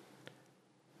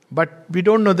 But we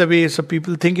don't know the way, so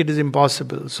people think it is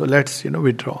impossible. So let's,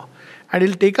 withdraw. And it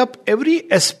will take up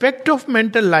every aspect of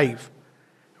mental life,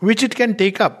 which it can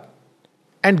take up.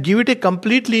 and give it a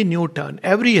completely new turn.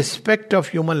 Every aspect of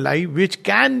human life which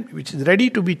is ready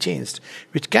to be changed,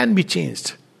 which can be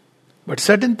changed. But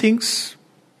certain things,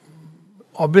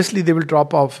 obviously they will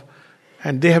drop off,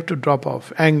 and they have to drop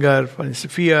off. Anger, for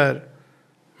instance, fear,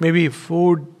 maybe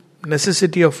food,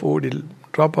 necessity of food will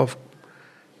drop off.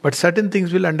 But certain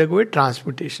things will undergo a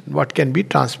transmutation. What can be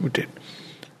transmuted?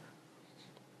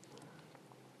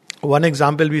 One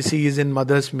example we see is in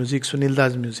mother's music,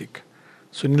 Sunilda's music.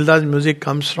 Sunilda's music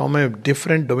comes from a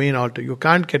different domain altogether. You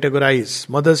can't categorize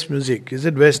mother's music. Is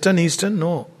it Western, Eastern?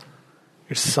 No.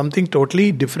 It's something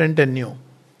totally different and new.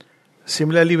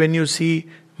 Similarly, when you see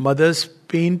mother's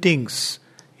paintings,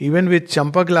 even with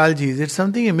Champak Lalji's, it's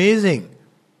something amazing.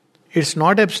 It's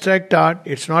not abstract art,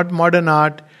 it's not modern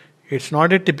art, it's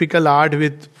not a typical art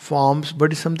with forms,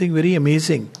 but it's something very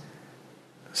amazing.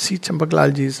 See Champak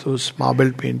Lalji's, those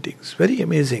marble paintings, very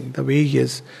amazing the way he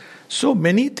has. So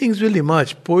many things will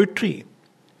emerge. Poetry,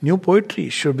 new poetry.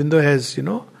 Sri Aurobindo has,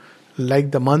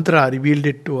 like the mantra, revealed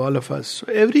it to all of us. So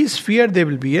every sphere there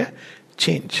will be a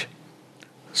change.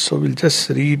 So we'll just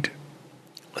read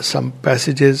some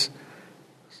passages.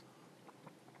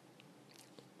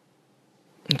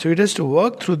 So it has to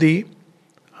work through the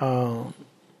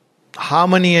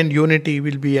harmony and unity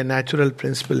will be a natural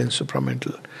principle in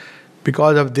supramental.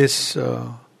 Because of this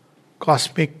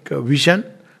cosmic vision,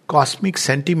 cosmic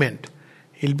sentiment,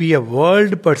 he'll be a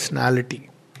world personality.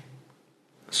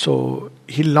 So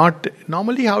he'll not.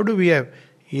 Normally, how do we have?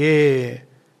 Ye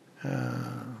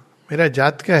mera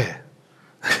jaat ka hai.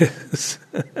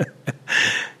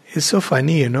 It's so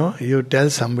funny, You tell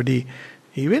somebody,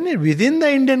 even within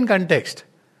the Indian context,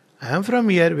 I am from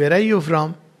here. Where are you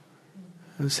from?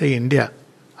 You say India.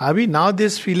 Now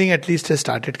this feeling at least has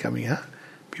started coming.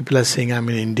 People are saying I'm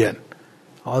an Indian.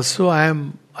 Also, I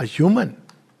am a human.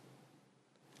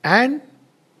 And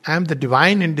I am the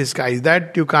divine in disguise.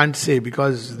 That you can't say,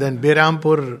 because then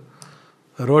Behrampur,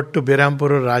 road to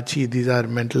Behrampur or Ranchi, these are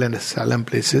mental and asylum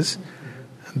places.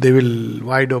 They will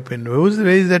wide open. Where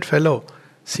is that fellow?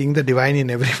 Seeing the divine in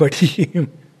everybody.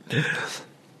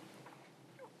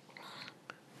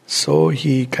 So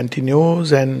he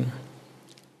continues, and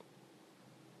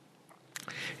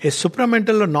a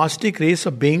supramental or Gnostic race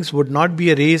of beings would not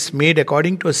be a race made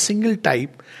according to a single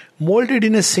type, molded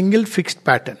in a single fixed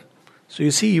pattern. So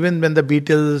you see, even when the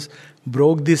Beatles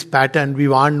broke this pattern, we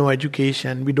want no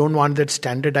education, we don't want that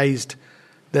standardized.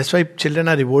 That's why children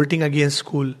are revolting against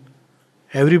school.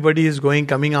 Everybody is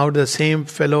coming out the same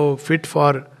fellow, fit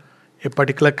for a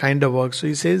particular kind of work. So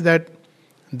he says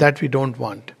that we don't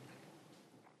want.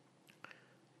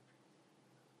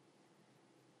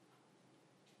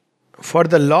 For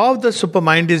the law of the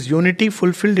supermind is unity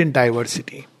fulfilled in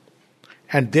diversity.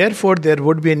 And therefore there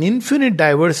would be an infinite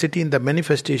diversity in the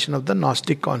manifestation of the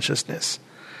Gnostic consciousness.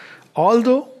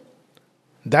 Although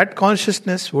that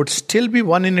consciousness would still be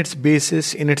one in its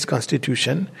basis, in its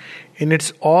constitution, in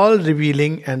its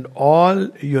all-revealing and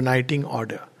all-uniting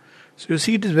order. So you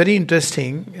see, it is very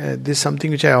interesting. This is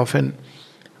something which I often...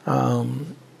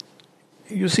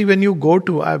 you see, when you go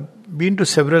to... I've been to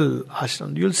several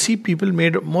ashrams. You'll see people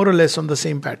made more or less on the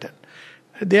same pattern.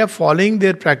 They are following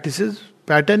their practices.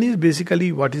 Pattern is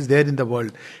basically what is there in the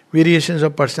world. Variations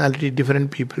of personality,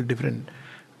 different people, different.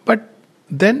 But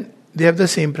then they have the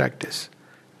same practice.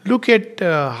 Look at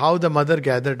how the mother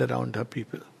gathered around her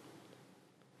people.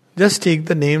 Just take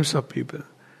the names of people.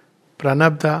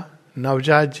 Pranabdha,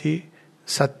 Navjatji,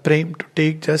 Satprem, to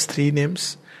take just 3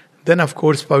 names. Then of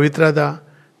course Pavitrada,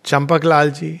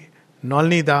 Champaklalji,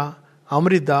 Nolnida,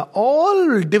 Amrita,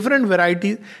 all different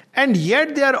varieties, and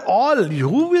yet they are all,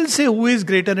 who will say who is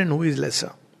greater and who is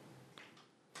lesser?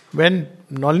 When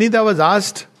Nolnida was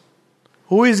asked,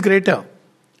 who is greater?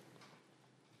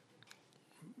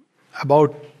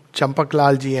 About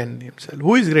Champaklalji and himself,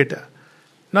 who is greater?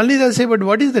 Nolnida said, but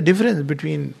what is the difference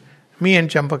between me and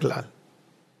Champaklal?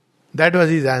 That was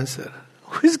his answer.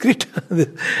 Who is greater?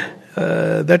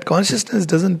 That consciousness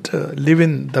doesn't live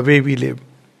in the way we live.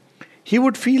 He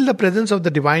would feel the presence of the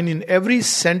divine in every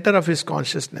center of his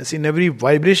consciousness, in every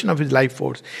vibration of his life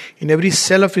force, in every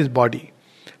cell of his body.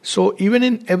 So even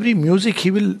in every music, he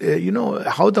will,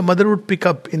 how the mother would pick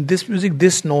up in this music,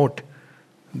 this note.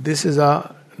 This is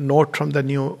a note from the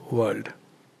new world.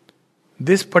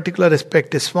 This particular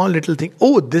aspect, a small little thing.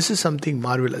 Oh, this is something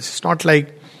marvelous. It's not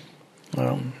like...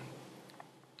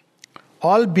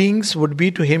 all beings would be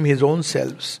to him his own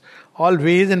selves. All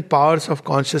ways and powers of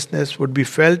consciousness would be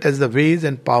felt as the ways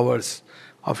and powers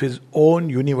of his own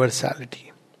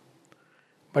universality.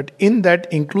 But in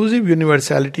that inclusive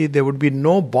universality, there would be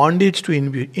no bondage to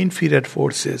inferior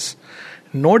forces,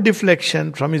 no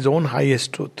deflection from his own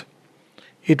highest truth.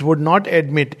 It would not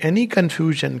admit any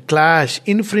confusion, clash,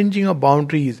 infringing of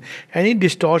boundaries, any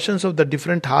distortions of the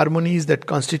different harmonies that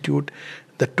constitute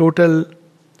the total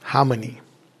harmony.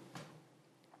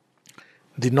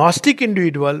 The Gnostic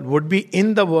individual would be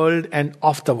in the world and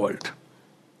of the world,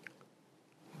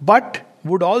 but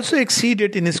would also exceed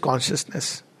it in his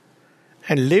consciousness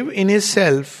and live in his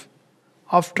self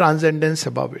of transcendence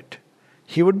above it.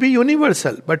 He would be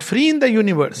universal, but free in the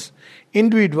universe,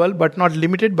 individual, but not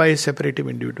limited by his separative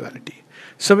individuality.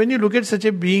 So when you look at such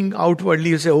a being outwardly,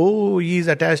 you say, oh, he is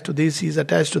attached to this, he is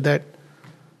attached to that.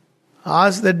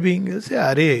 Ask that being, you say,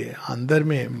 अरे अंदर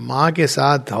में माँ के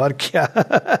साथ और क्या?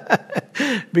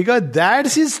 Because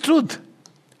that's his truth.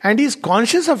 And he is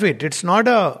conscious of it. It's not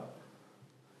a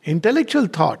intellectual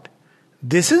thought.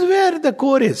 This is where the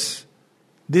core is.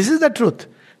 This is the truth.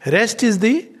 Rest is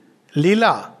the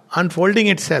lila, unfolding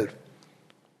itself.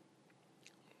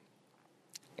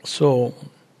 So,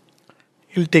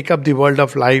 he'll take up the world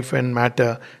of life and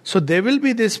matter. So there will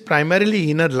be this primarily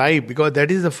inner life, because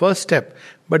that is the first step.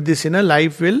 But this inner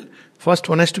life will, first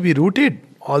one has to be rooted,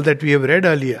 all that we have read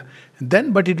earlier.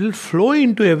 Then, but it will flow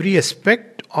into every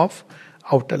aspect of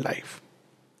outer life.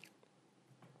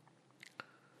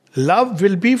 Love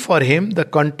will be for him the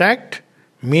contact,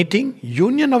 meeting,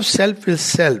 union of self with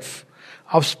self,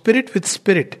 of spirit with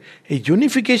spirit, a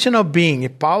unification of being, a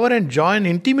power and joy and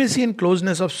intimacy and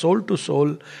closeness of soul to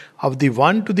soul, of the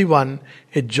one to the one,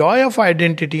 a joy of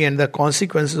identity and the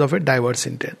consequences of a diverse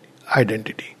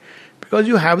identity. Because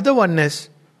you have the oneness,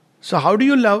 so how do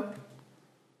you love?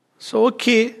 So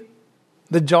okay,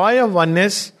 the joy of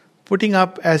oneness, putting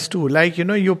up as two, like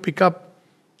you pick up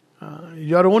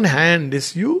your own hand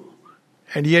is you,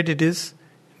 and yet it is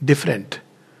different.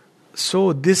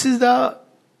 So this is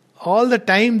all the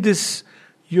time this,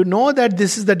 that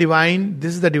this is the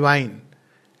divine,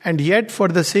 and yet for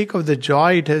the sake of the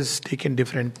joy it has taken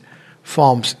different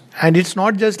forms. And it's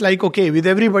not just like, okay, with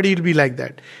everybody it'll be like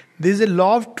that. There is a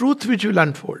law of truth which will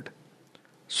unfold.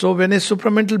 So when a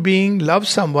supramental being loves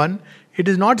someone, it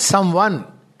is not someone,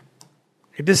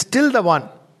 it is still the one.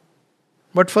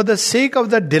 But for the sake of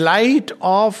the delight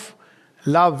of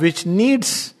love, which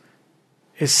needs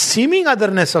a seeming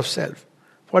otherness of self,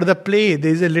 for the play,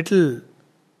 there is a little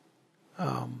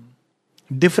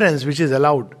difference which is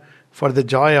allowed for the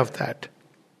joy of that.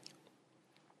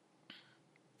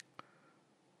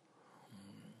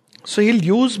 So he'll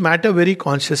use matter very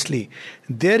consciously.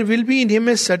 There will be in him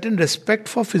a certain respect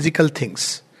for physical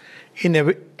things,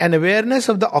 an awareness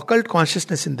of the occult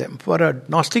consciousness in them. For a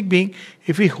Gnostic being,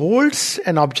 if he holds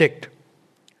an object,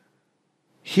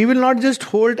 he will not just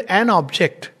hold an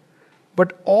object,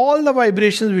 but all the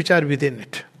vibrations which are within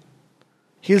it.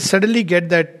 He'll suddenly get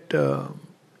that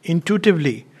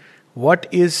intuitively.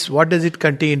 What does it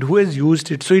contain? Who has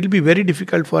used it? So it'll be very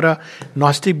difficult for a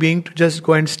Gnostic being to just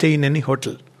go and stay in any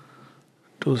hotel.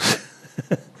 Because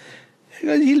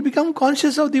he'll become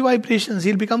conscious of the vibrations.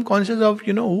 He'll become conscious of,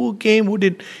 who came, who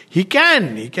did. He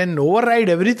can override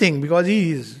everything because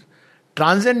he is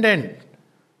transcendent.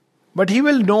 But he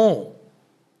will know.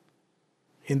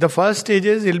 In the first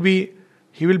stages,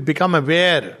 he will become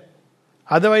aware.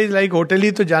 Otherwise, like hotel hi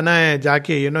to jana hai,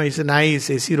 jaake, it's a nice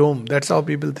AC room. That's how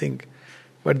people think.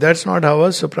 But that's not how a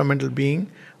supramental being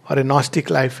or a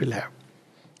Gnostic life will have.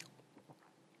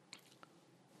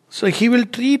 So he will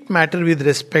treat matter with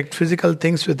respect, physical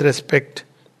things with respect.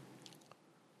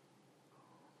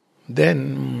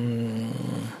 Then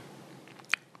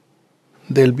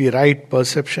there'll be right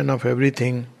perception of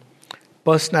everything.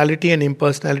 Personality and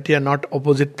impersonality are not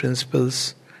opposite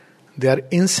principles. They are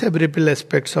inseparable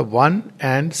aspects of one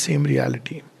and same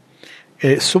reality.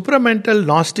 A supramental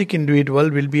Gnostic individual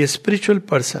will be a spiritual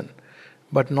person,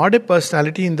 but not a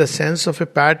personality in the sense of a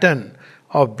pattern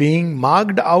of being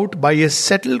marked out by a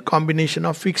settled combination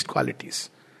of fixed qualities.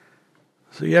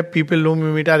 So you have people whom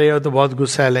you meet, are to bahut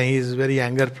gussa hai, he is very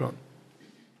anger prone.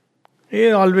 He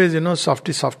is always,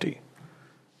 softy.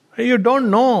 You don't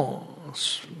know.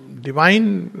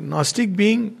 Divine Gnostic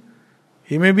being,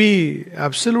 he may be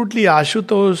absolutely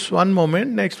Ashutosh one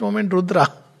moment, next moment Rudra.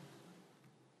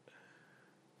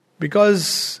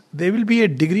 Because there will be a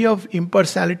degree of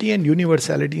impersonality and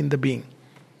universality in the being.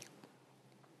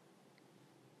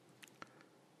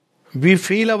 We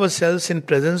feel ourselves in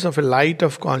presence of a light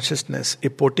of consciousness, a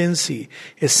potency,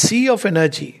 a sea of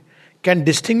energy, can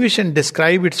distinguish and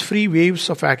describe its free waves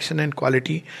of action and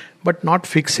quality, but not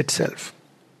fix itself.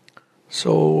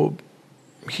 So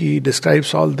he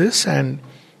describes all this, and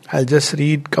I'll just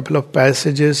read a couple of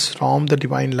passages from the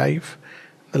Divine Life,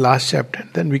 the last chapter,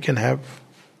 and then we can have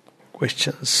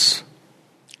questions.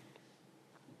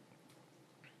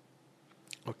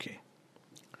 Okay.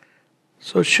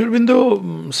 So Sri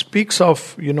Aurobindo speaks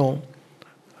of,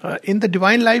 in the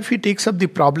divine life, he takes up the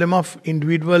problem of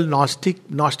individual Gnostic.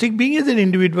 Gnostic being is an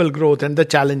individual growth and the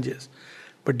challenges.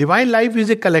 But divine life is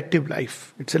a collective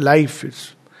life. It's a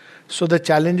life. So the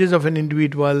challenges of an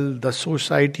individual, the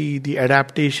society, the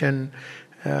adaptation,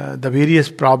 the various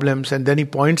problems, and then he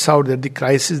points out that the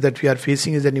crisis that we are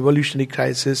facing is an evolutionary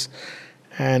crisis.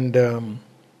 And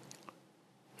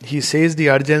he says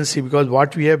the urgency, because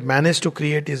what we have managed to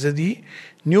create is the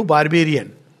new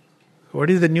barbarian. What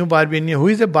is the new barbarian? Who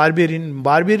is a barbarian?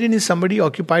 Barbarian is somebody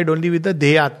occupied only with the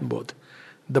Dehatma both,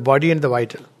 the body and the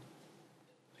vital.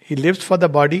 He lives for the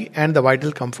body and the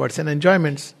vital comforts and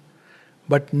enjoyments.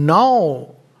 But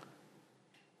now,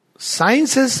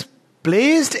 science has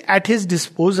placed at his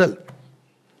disposal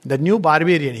the new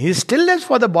barbarian. He still lives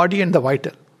for the body and the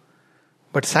vital.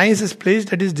 But science has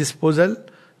placed at his disposal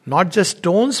not just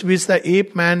stones which the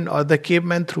ape man or the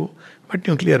caveman threw, but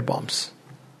nuclear bombs.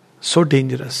 So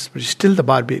dangerous, but he's still the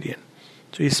barbarian.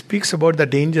 So he speaks about the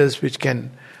dangers which can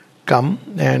come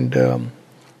and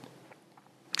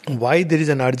why there is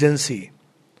an urgency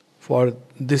for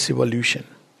this evolution.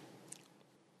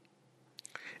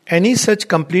 Any such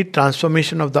complete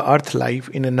transformation of the earth life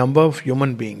in a number of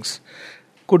human beings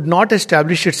could not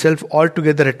establish itself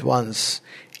altogether at once.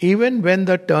 Even when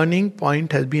the turning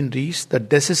point has been reached, the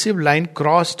decisive line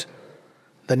crossed,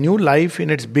 the new life in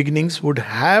its beginnings would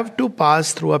have to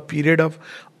pass through a period of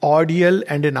ordeal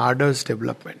and an arduous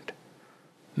development.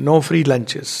 No free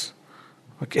lunches.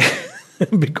 Okay?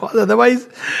 Because otherwise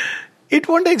it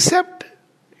won't accept.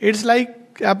 It's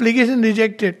like application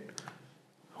rejected.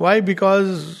 Why?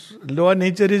 Because lower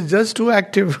nature is just too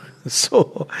active.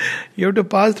 So you have to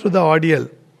pass through the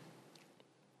ordeal.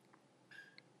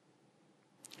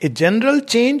 A general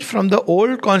change from the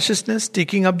old consciousness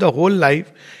taking up the whole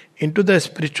life into the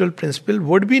spiritual principle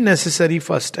would be necessary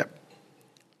first step.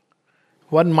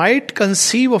 One might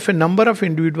conceive of a number of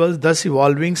individuals thus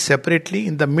evolving separately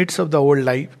in the midst of the old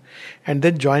life and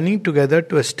then joining together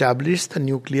to establish the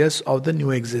nucleus of the new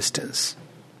existence.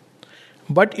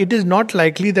 But it is not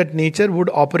likely that nature would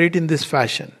operate in this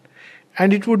fashion,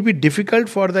 and it would be difficult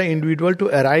for the individual to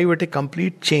arrive at a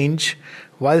complete change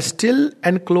while still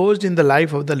enclosed in the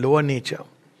life of the lower nature.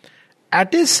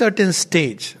 At a certain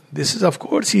stage, this is of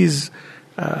course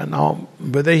now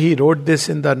whether he wrote this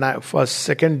in the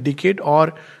second decade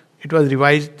or it was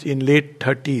revised in late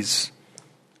 30s,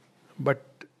 but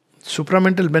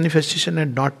supramental manifestation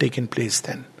had not taken place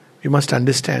then. We must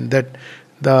understand that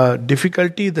the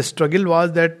difficulty, the struggle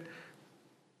was that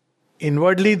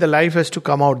inwardly the life has to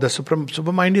come out. The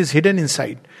supermind is hidden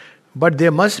inside. But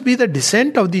there must be the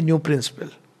descent of the new principle.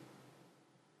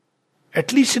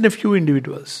 At least in a few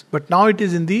individuals. But now it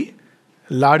is in the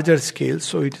larger scale,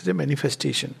 so it is a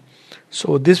manifestation.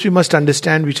 So this we must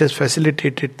understand, which has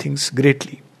facilitated things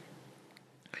greatly.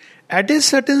 At a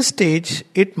certain stage,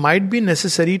 it might be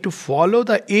necessary to follow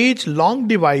the age-long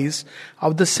device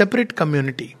of the separate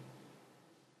community,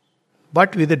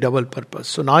 but with a double purpose.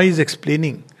 So now he is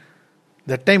explaining.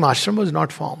 That time ashram was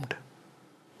not formed.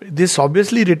 This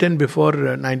obviously written before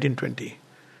 1920.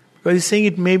 Because he's saying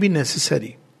it may be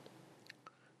necessary.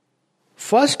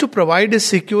 First, to provide a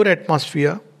secure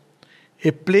atmosphere,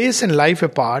 a place and life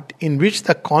apart in which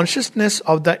the consciousness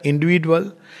of the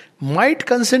individual might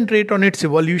concentrate on its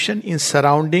evolution in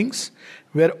surroundings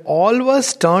where all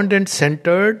was turned and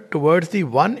centered towards the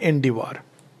one endeavor.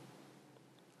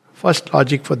 First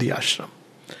logic for the ashram.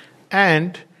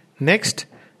 And next,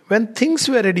 when things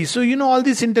were ready. So, all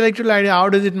this intellectual idea, how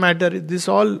does it matter? This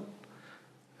all,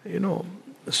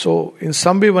 so in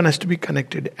some way one has to be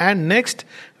connected. And next,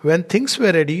 when things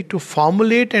were ready to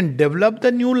formulate and develop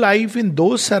the new life in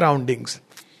those surroundings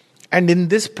and in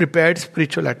this prepared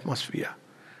spiritual atmosphere.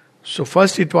 So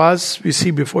first it was, we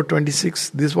see before 26,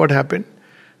 this is what happened.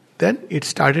 Then it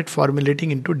started formulating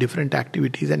into different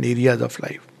activities and areas of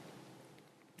life.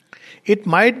 It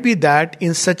might be that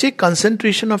in such a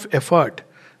concentration of effort,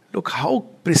 look how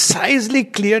precisely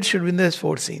clear Sri Aurobindo has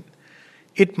foreseen.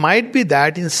 It might be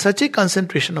that in such a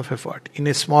concentration of effort, in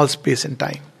a small space and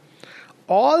time,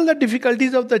 all the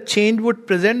difficulties of the change would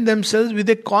present themselves with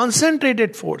a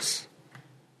concentrated force.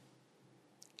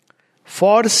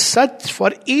 For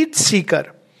each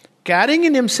seeker, carrying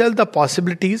in himself the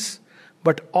possibilities,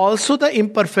 but also the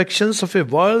imperfections of a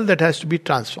world that has to be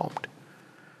transformed.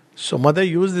 So Mother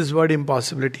used this word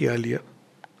impossibility earlier.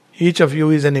 Each of you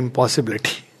is an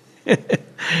impossibility.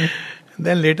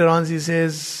 Then later on she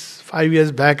says, 5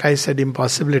 years back I said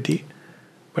impossibility,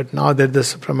 but now that the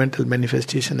supramental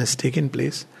manifestation has taken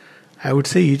place, I would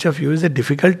say each of you is a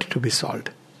difficulty to be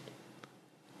solved.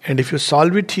 And if you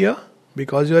solve it here,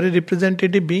 Because you are a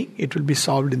representative being, it will be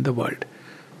solved in the world.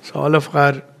 So all of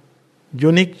our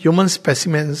unique human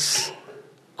specimens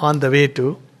on the way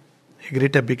to a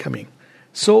greater becoming.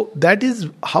 So that is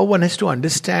how one has to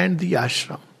understand the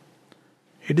ashram.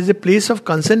 It is a place of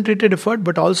concentrated effort,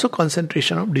 but also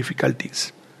concentration of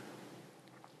difficulties.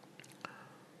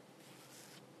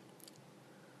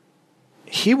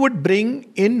 He would bring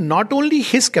in not only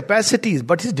his capacities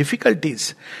but his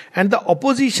difficulties and the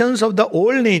oppositions of the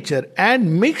old nature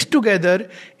and mix together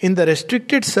in the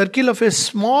restricted circle of a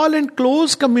small and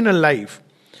close communal life.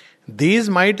 These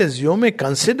might assume a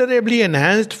considerably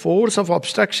enhanced force of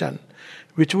obstruction,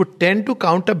 which would tend to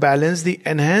counterbalance the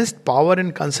enhanced power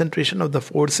and concentration of the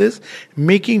forces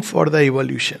making for the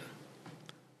evolution.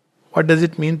 What does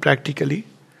it mean practically?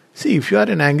 See, if you are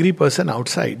an angry person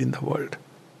outside in the world,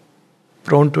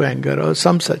 prone to anger or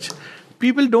some such,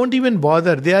 people don't even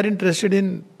bother. They are interested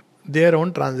in their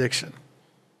own transaction.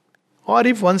 Or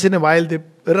if once in a while they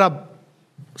rub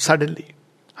suddenly,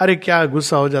 अरे क्या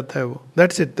गुस्सा हो जाता है वो.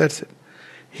 That's it.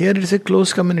 Here it is a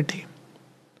close community.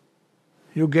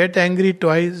 You get angry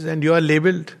twice and you are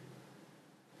labeled.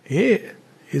 Hey,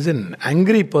 he's an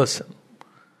angry person.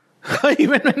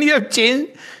 Even when you have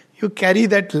changed, you carry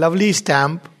that lovely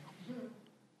stamp.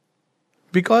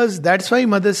 Because that's why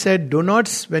Mother said,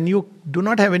 when you do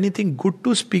not have anything good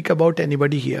to speak about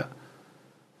anybody here,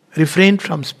 refrain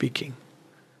from speaking.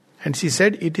 And she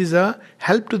said it is a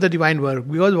help to the divine work.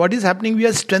 Because what is happening, we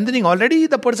are strengthening. Already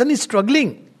the person is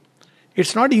struggling.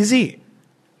 It's not easy.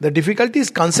 The difficulty is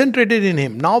concentrated in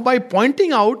him. Now by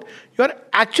pointing out, you are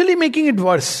actually making it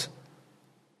worse.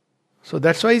 So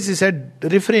that's why she said,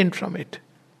 refrain from it.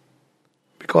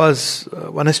 Because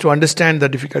one has to understand the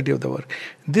difficulty of the work.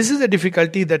 This is a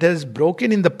difficulty that has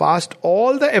broken in the past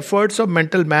all the efforts of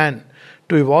mental man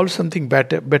to evolve something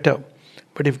better.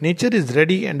 But if nature is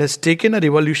ready and has taken a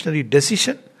revolutionary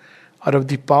decision, or if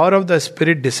the power of the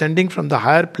spirit descending from the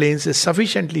higher planes is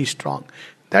sufficiently strong,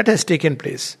 that has taken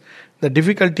place, the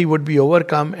difficulty would be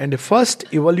overcome and a first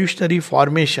evolutionary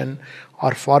formation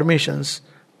or formations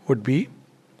would be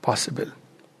possible.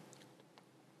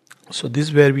 So this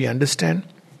is where we understand.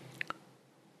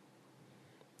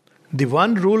 The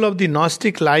one rule of the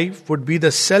Gnostic life would be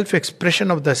the self-expression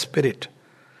of the spirit,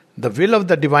 the will of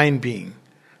the divine being.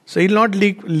 So he will not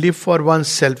live for one's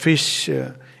selfish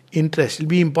interest. It will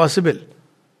be impossible.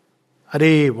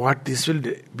 Arey, what this will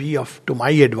be to my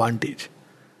advantage.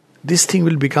 This thing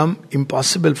will become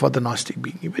impossible for the Gnostic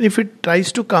being. Even if it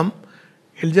tries to come,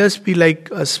 it will just be like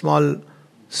a small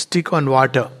stick on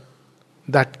water.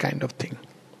 That kind of thing.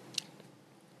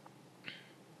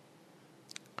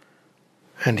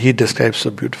 And he describes so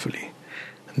beautifully.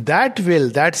 That will,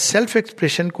 that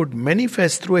self-expression could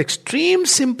manifest through extreme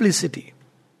simplicity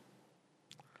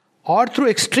or through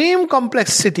extreme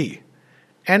complexity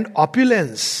and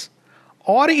opulence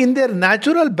or in their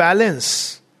natural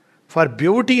balance for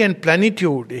beauty and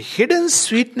plenitude, a hidden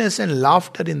sweetness and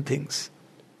laughter in things.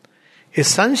 A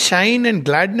sunshine and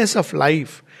gladness of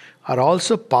life are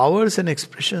also powers and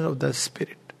expressions of the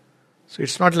spirit. So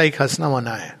it's not like hasna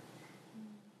mana hai.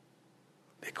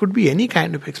 It could be any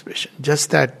kind of expression.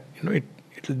 Just that, it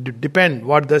will depend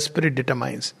what the spirit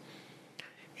determines.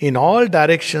 In all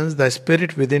directions, the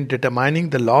spirit within determining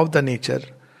the law of the nature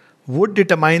would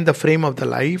determine the frame of the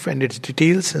life and its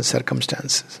details and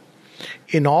circumstances.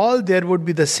 In all, there would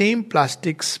be the same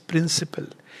plastics principle.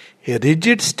 A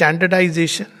rigid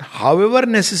standardization, however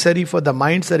necessary for the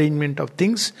mind's arrangement of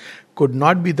things, could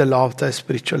not be the law of the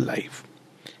spiritual life.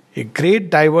 A great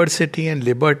diversity and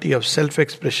liberty of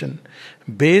self-expression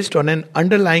based on an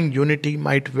underlying unity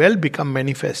might well become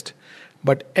manifest,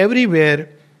 but everywhere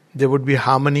there would be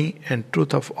harmony and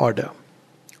truth of order.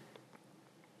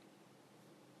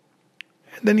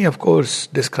 And then he of course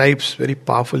describes very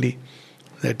powerfully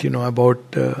that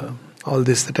about all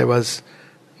this that I was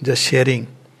just sharing.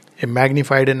 A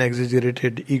magnified and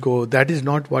exaggerated ego, that is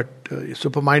not what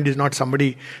supermind is not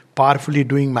somebody powerfully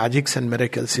doing magics and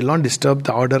miracles. He will not disturb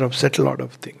the order of settled order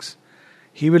of things.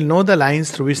 He will know the lines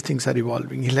through which things are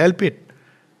evolving. He'll help it,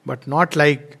 but not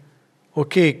like,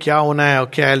 okay, kya hona hai?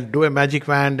 Okay, I'll do a magic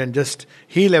wand and just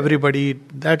heal everybody.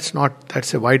 That's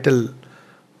a vital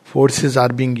forces are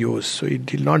being used. So he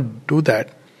will not do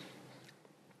that.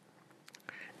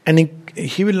 And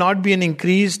he will not be an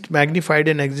increased, magnified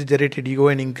and exaggerated ego,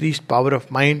 an increased power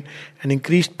of mind, an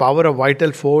increased power of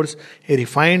vital force, a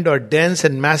refined or dense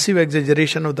and massive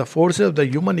exaggeration of the forces of the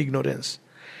human ignorance.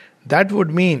 That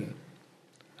would mean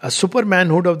a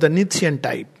supermanhood of the Nietzschean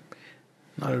type.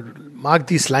 Now, mark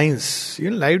these lines.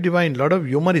 Life Divine, a lot of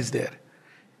humor is there.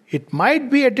 It might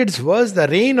be at its worst the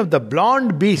reign of the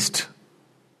blonde beast.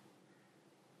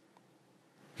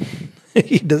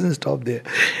 He doesn't stop there.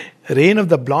 Reign of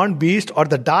the blonde beast or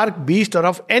the dark beast or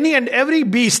of any and every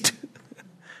beast.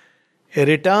 A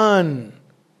return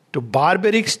to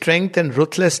barbaric strength and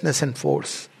ruthlessness and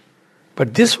force.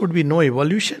 But this would be no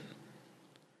evolution.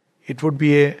 It would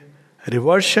be a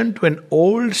reversion to an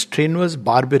old strenuous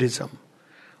barbarism.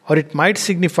 Or it might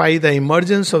signify the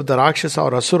emergence of the Rakshasa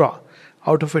or Asura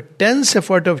out of a tense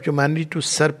effort of humanity to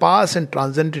surpass and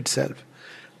transcend itself,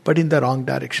 but in the wrong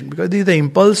direction, because there is the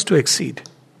impulse to exceed.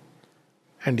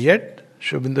 And yet,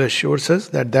 Sri Aurobindo assures us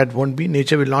that that won't be,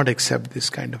 nature will not accept this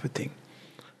kind of a thing.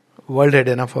 World had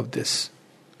enough of this.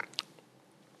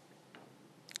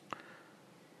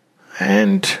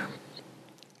 And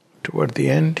toward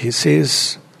the end, he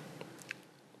says,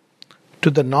 to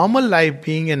the normal life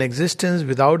being an existence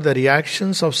without the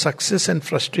reactions of success and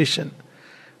frustration,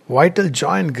 vital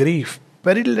joy and grief,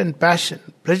 peril and passion,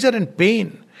 pleasure and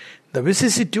pain, the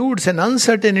vicissitudes and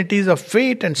uncertainties of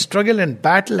fate and struggle and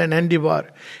battle and endeavor,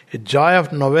 a joy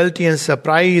of novelty and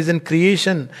surprise and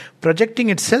creation projecting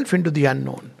itself into the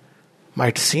unknown,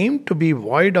 might seem to be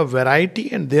void of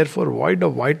variety and therefore void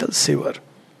of vital savor.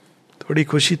 Thodi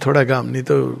khushi, thoda gam. Nahi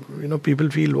to,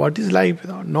 people feel, what is life?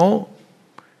 No.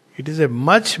 It is a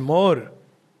much more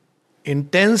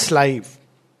intense life.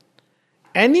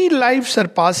 Any life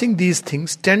surpassing these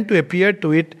things tend to appear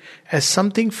to it as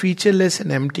something featureless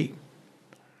and empty,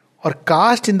 or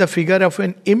cast in the figure of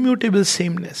an immutable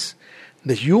sameness.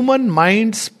 The human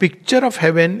mind's picture of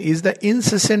heaven is the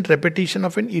incessant repetition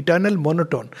of an eternal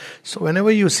monotone. So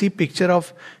whenever you see picture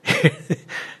of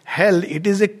hell, it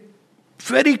is a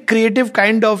very creative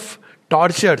kind of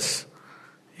tortures.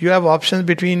 You have options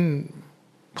between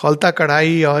khalta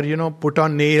kadhai or, put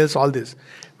on nails, all this.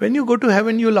 When you go to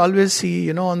heaven, you'll always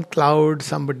see, on cloud,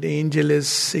 somebody, angel is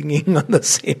singing on the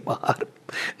same harp.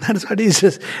 That's what he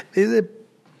says. There's a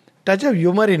touch of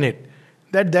humor in it.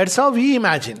 That's how we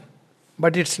imagine.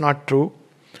 But it's not true.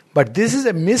 But this is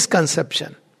a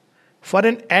misconception. For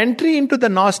an entry into the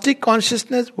Gnostic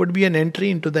consciousness would be an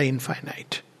entry into the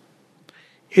infinite.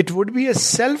 It would be a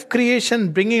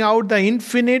self-creation bringing out the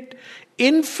infinite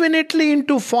infinitely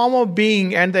into form of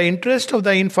being, and the interest of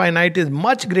the infinite is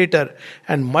much greater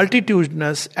and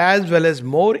multitudinous as well as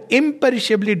more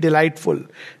imperishably delightful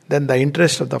than the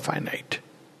interest of the finite.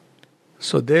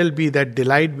 So there will be that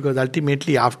delight, because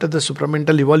ultimately after the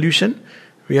supramental evolution,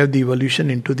 we have the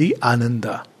evolution into the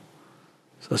Ananda.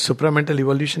 So supramental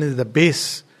evolution is the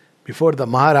base before the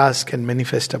Maharaj can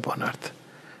manifest upon earth.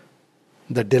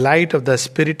 The delight of the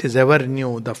spirit is ever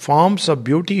new. The forms of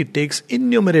beauty it takes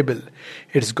innumerable.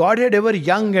 Its Godhead ever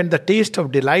young, and the taste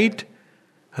of delight,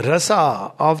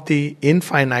 rasa of the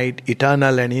infinite,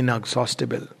 eternal and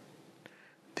inexhaustible.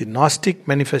 The Gnostic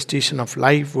manifestation of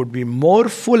life would be more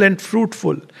full and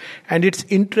fruitful, and its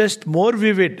interest more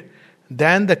vivid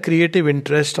than the creative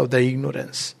interest of the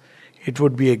ignorance. It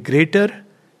would be a greater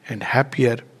and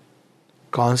happier,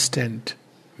 constant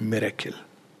miracle.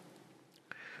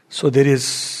 So there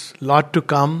is a lot to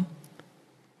come.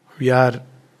 We are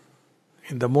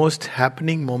in the most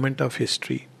happening moment of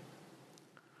history.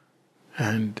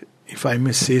 And if I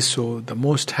may say so, the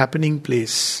most happening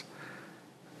place,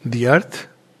 the earth,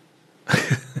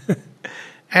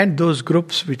 and those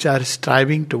groups which are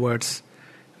striving towards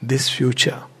this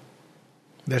future.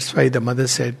 That's why the mother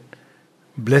said,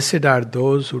 blessed are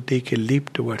those who take a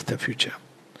leap towards the future.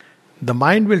 The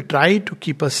mind will try to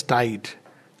keep us tied.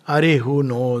 Are, who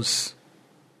knows?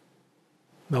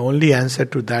 The only answer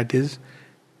to that is,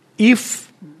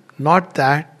 if not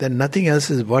that, then nothing else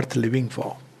is worth living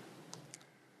for.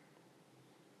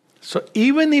 So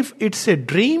even if it's a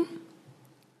dream,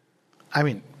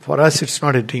 for us it's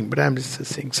not a dream, but I'm just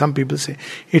saying, some people say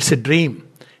it's a dream.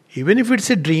 Even if it's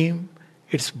a dream,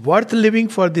 it's worth living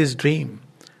for this dream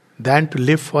than to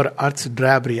live for earth's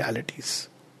drab realities.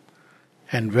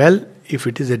 And if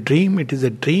it is a dream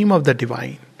of the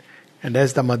divine. And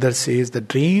as the mother says, the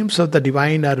dreams of the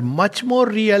divine are much more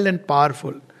real and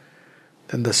powerful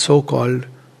than the so-called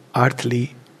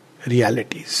earthly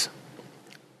realities.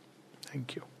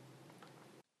 Thank you.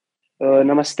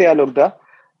 Namaste, Alokda.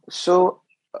 So,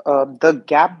 the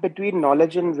gap between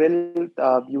knowledge and will,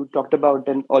 you talked about,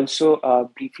 and also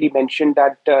briefly mentioned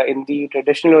that in the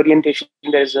traditional orientation,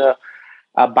 there's a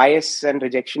bias and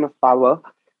rejection of power.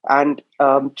 And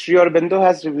Sri Aurobindo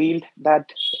has revealed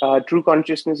that true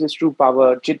consciousness is true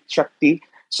power, Chit Shakti.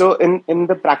 So in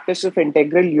the practice of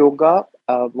integral yoga,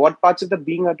 what parts of the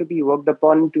being are to be worked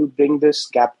upon to bring this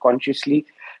gap consciously?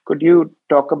 Could you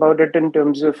talk about it in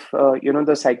terms of,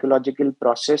 the psychological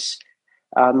process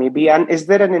maybe? And is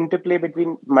there an interplay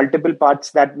between multiple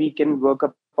parts that we can work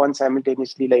upon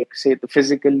simultaneously, like say the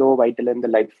physical, low, vital and the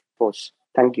life force?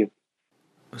 Thank you.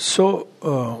 So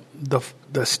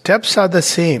the steps are the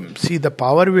same. See, the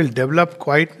power will develop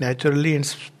quite naturally and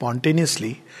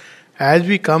spontaneously as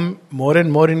we come more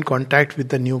and more in contact with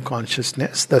the new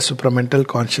consciousness, the supramental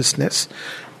consciousness,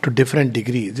 to different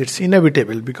degrees. It's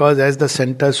inevitable, because as the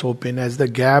centers open, as the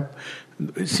gap,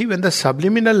 see, when the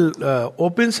subliminal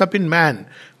opens up in man,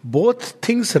 both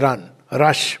things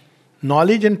rush.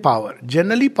 Knowledge and power.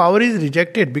 Generally, power is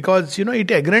rejected because, it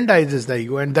aggrandizes the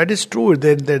ego, and that is true.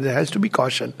 There has to be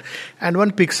caution. And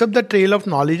one picks up the trail of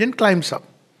knowledge and climbs up.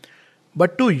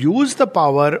 But to use the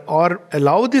power or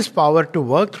allow this power to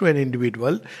work through an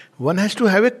individual, one has to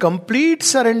have a complete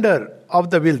surrender of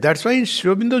the will. That's why in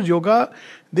Sri Aurobindo's yoga,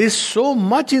 there is so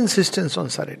much insistence on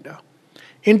surrender.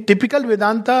 In typical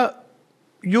Vedanta,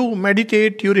 you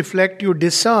meditate, you reflect, you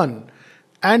discern,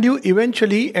 and you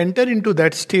eventually enter into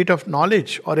that state of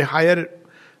knowledge or a higher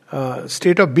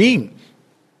state of being.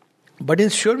 But in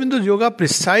Sri Aurobindo's yoga,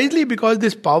 precisely because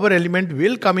this power element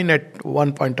will come in at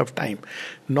one point of time,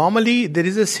 normally there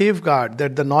is a safeguard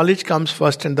that the knowledge comes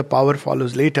first and the power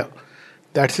follows later.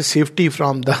 That's a safety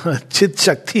from the Chit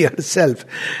Shakti herself.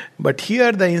 But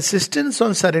here the insistence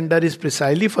on surrender is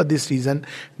precisely for this reason,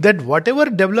 that whatever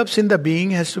develops in the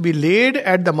being has to be laid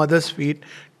at the mother's feet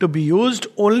to be used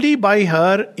only by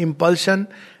her impulsion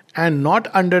and not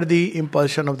under the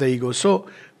impulsion of the ego. So,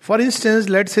 for instance,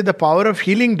 let's say the power of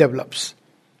healing develops.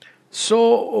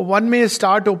 So one may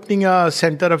start opening a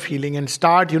center of healing and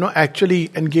start, actually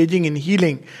engaging in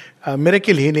healing,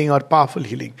 miracle healing or powerful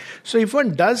healing. So if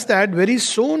one does that, very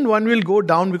soon one will go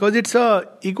down because it's a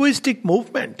egoistic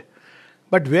movement.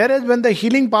 But whereas when the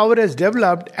healing power has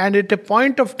developed and at a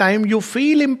point of time you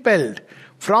feel impelled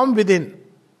from within,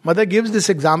 Mother gives this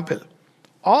example.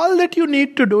 All that you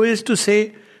need to do is to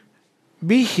say,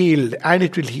 be healed, and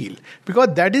it will heal. Because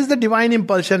that is the divine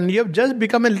impulsion. You have just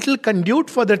become a little conduit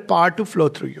for that power to flow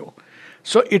through you.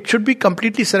 So it should be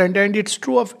completely surrendered, and it's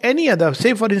true of any other.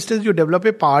 Say for instance, you develop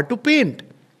a power to paint.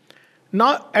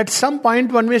 Now at some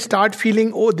point one may start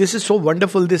feeling, oh, this is so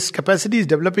wonderful, this capacity is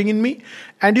developing in me.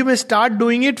 And you may start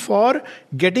doing it for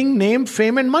getting name,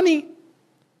 fame and money.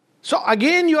 So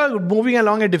again you are moving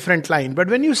along a different line. But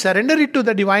when you surrender it to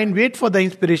the divine, wait for the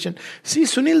inspiration. See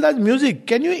Sunil Das music.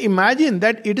 Can you imagine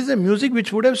that it is a music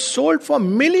which would have sold for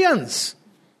millions?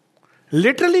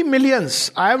 Literally millions.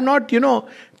 I have not,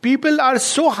 people are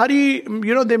so hurry,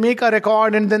 they make a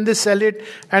record and then they sell it.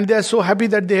 And they are so happy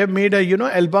that they have made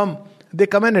a, album. They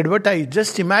come and advertise.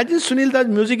 Just imagine Sunil Das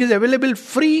music is available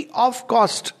free of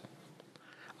cost.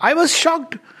 I was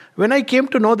shocked when I came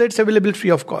to know that it's available free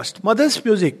of cost. Mother's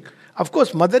music. Of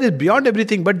course, Mother is beyond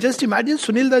everything. But just imagine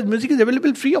Sunil Das music is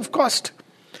available free of cost.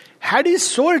 Had he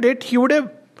sold it, he would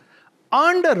have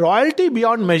earned a royalty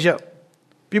beyond measure.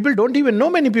 People don't even know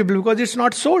many people because it's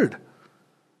not sold.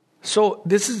 So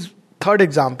this is third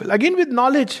example. Again with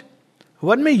knowledge.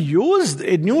 One may use,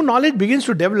 a new knowledge begins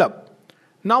to develop.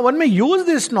 Now one may use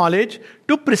this knowledge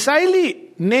to precisely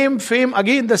name, fame,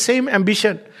 again the same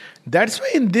ambition. That's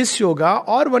why in this yoga,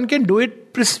 or one can do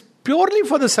it purely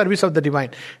for the service of the divine.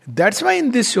 That's why in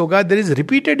this yoga there is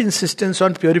repeated insistence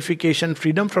on purification,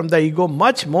 freedom from the ego,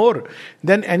 much more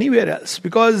than anywhere else.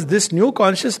 Because this new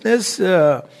consciousness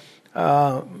will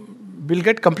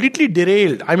get completely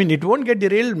derailed. I mean, it won't get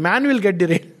derailed, man will get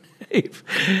derailed. If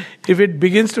it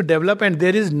begins to develop, and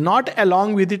there is not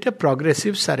along with it a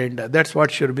progressive surrender. That's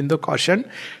what Sri Aurobindo cautioned,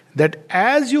 that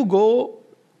as you go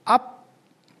up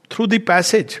through the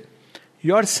passage,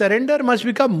 your surrender must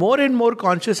become more and more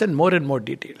conscious and more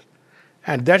detailed.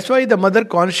 And that's why the mother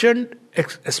cautioned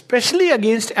especially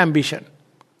against ambition.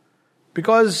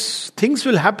 Because things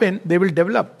will happen, they will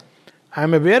develop. I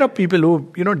am aware of people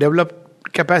who, develop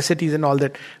capacities and all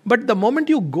that. But the moment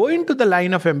you go into the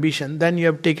line of ambition, then you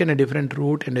have taken a different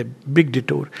route and a big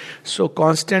detour. So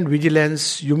constant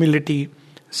vigilance, humility,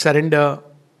 surrender,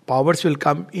 powers will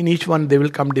come. In each one, they will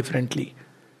come differently.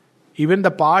 Even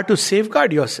the power to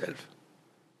safeguard yourself.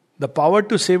 The power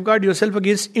to safeguard yourself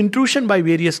against intrusion by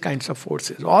various kinds of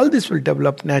forces. All this will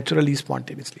develop naturally,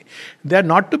 spontaneously. They are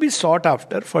not to be sought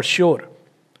after, for sure.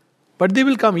 But they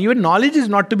will come. Even knowledge is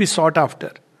not to be sought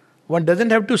after. One doesn't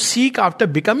have to seek after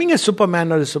becoming a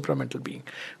superman or a supramental being.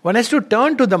 One has to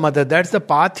turn to the mother. That's the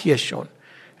path he has shown.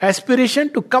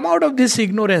 Aspiration to come out of this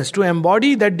ignorance, to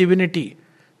embody that divinity.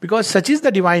 Because such is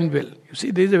the divine will. You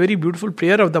see, there is a very beautiful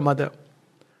prayer of the mother.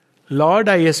 Lord,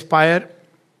 I aspire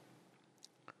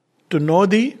to know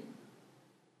thee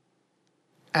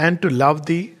and to love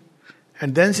thee.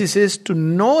 And then she says, to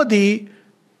know thee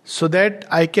so that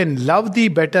I can love thee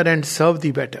better and serve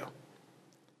thee better.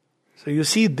 So you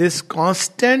see, this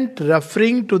constant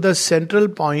referring to the central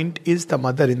point is the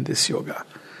mother in this yoga.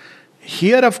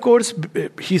 Here, of course,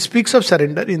 he speaks of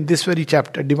surrender in this very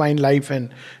chapter, Divine Life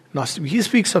and Gnostic. He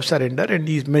speaks of surrender and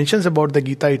he mentions about the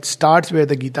Gita. It starts where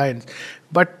the Gita ends.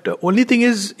 But only thing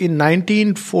is, in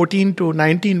 1914 to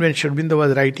 19, when Sri Aurobindo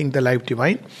was writing The Life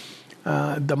Divine,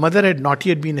 the mother had not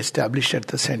yet been established at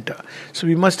the center. So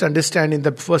we must understand, in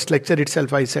the first lecture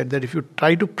itself, I said that if you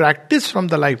try to practice from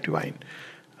the Life Divine,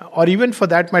 or even for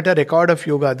that matter, record of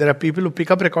yoga, there are people who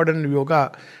pick up record on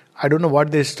yoga. I don't know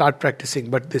what they start practicing,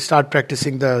 but they start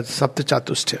practicing the Sapta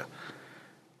Chatushtya.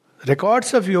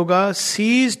 Records of yoga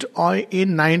ceased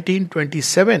in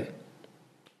 1927.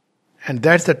 And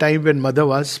that's the time when Mother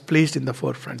was placed in the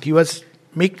forefront. He was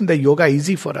making the yoga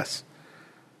easy for us.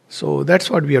 So that's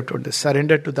what we have to understand.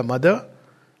 Surrender to the Mother.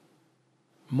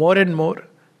 More and more,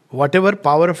 whatever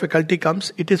power of faculty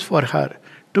comes, it is for her,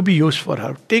 to be used for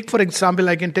her. Take, for example,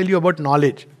 I can tell you about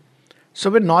knowledge. So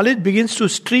when knowledge begins to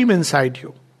stream inside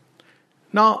you,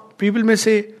 now, people may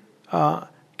say,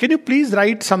 can you please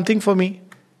write something for me?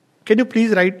 Can you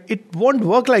please write? It won't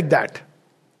work like that.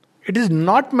 It is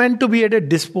not meant to be at a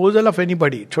disposal of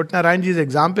anybody. Ch.27-28's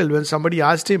example, when somebody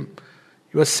asked him,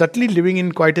 he was certainly living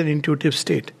in quite an intuitive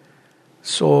state.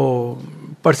 So,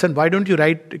 person, why don't you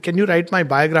write? Can you write my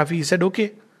biography? He said,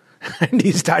 okay. And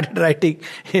he started writing.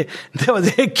 There was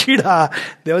a kida,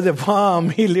 there was a worm,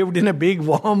 he lived in a big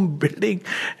warm building.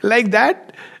 Like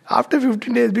that. After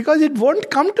 15 days, because it won't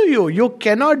come to you. You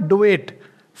cannot do it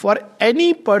for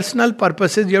any personal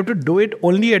purposes. You have to do it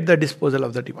only at the disposal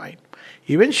of the divine.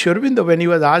 Even Sri Aurobindo, when he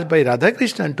was asked by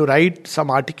Radhakrishnan to write some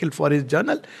article for his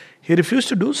journal, he refused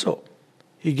to do so.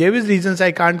 He gave his reasons,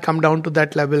 I can't come down to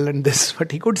that level and this.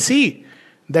 But he could see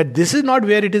that this is not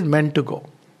where it is meant to go.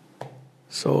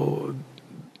 So,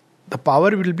 the power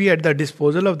will be at the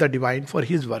disposal of the divine for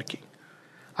his working.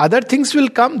 Other things will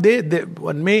come,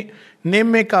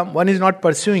 name may come, one is not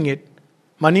pursuing it.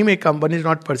 Money may come, one is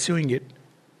not pursuing it.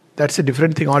 That's a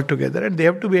different thing altogether. And they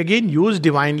have to be again used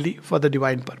divinely for the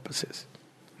divine purposes,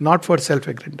 not for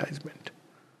self-aggrandizement.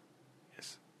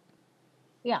 Yes.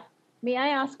 Yeah. May I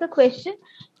ask a question?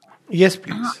 Yes,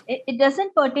 please. It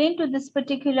doesn't pertain to this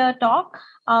particular talk.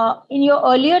 In your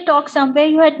earlier talk, somewhere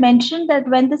you had mentioned that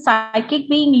when the psychic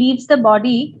being leaves the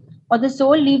body, or the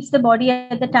soul leaves the body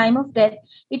at the time of death,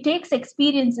 it takes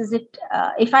experiences.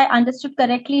 If I understood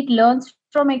correctly, it learns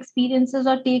from experiences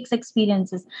or takes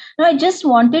experiences. Now, I just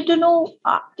wanted to know,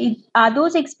 are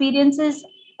those experiences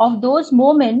of those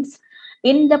moments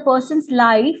in the person's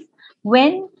life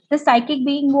when the psychic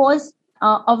being was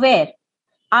aware?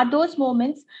 Are those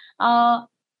moments,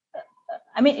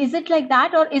 is it like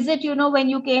that? Or is it, when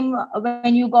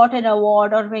you got an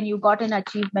award or when you got an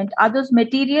achievement? Are those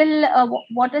material?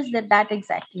 What is that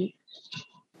exactly?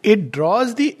 It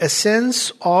draws the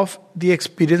essence of the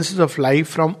experiences of life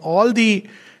from all the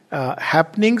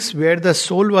happenings where the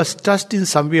soul was touched in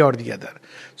some way or the other.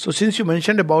 So since you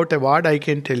mentioned about award, I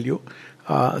can tell you,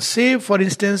 say for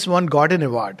instance, one got an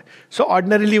award. So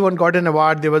ordinarily one got an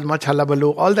award, there was much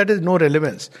hullabaloo, all that is no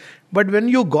relevance. But when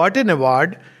you got an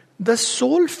award, the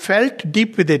soul felt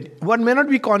deep within. One may not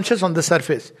be conscious on the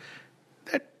surface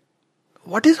that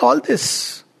what is all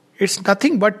this? It's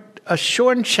nothing but a show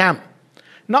and sham.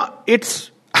 Now,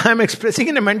 I'm expressing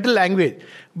in a mental language,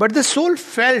 but the soul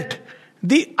felt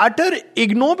the utter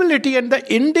ignobility and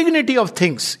the indignity of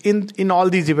things in all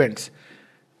these events.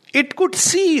 It could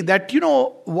see that,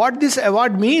 what this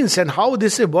award means and how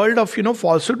this is a world of,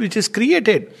 falsehood which is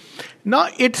created. Now,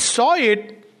 it saw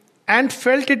it and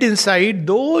felt it inside,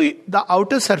 though the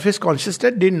outer surface consciousness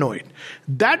didn't know it.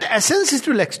 That essence it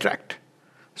will extract.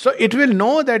 So it will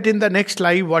know that in the next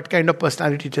life what kind of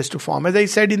personality it has to form. As I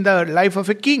said, in the life of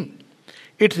a king,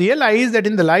 it realized that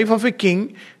in the life of a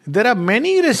king, there are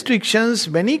many restrictions,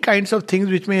 many kinds of things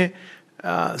which may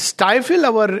stifle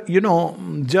our,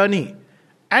 journey.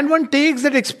 And one takes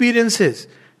that experiences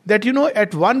that,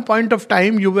 at one point of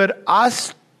time you were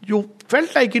asked, you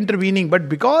felt like intervening, but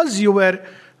because you were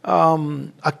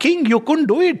a king, you couldn't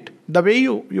do it the way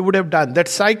you would have done. That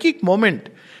psychic moment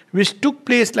which took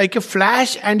place like a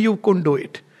flash and you couldn't do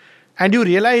it. And you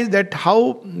realize that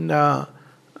how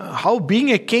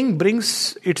being a king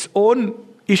brings its own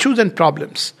issues and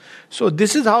problems. So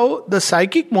this is how the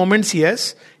psychic moments,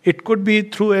 yes, it could be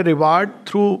through a reward,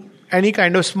 through any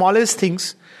kind of smallest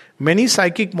things. Many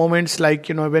psychic moments like,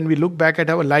 when we look back at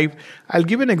our life, I'll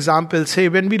give an example. Say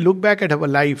when we look back at our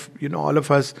life, all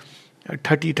of us,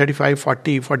 30, 35,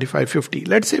 40, 45, 50,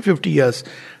 let's say 50 years,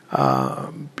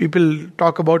 people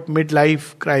talk about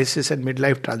midlife crisis and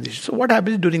midlife transition. So what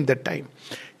happens during that time?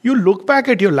 You look back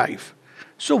at your life.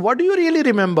 So what do you really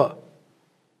remember?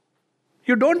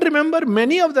 You don't remember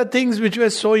many of the things which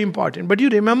were so important, but you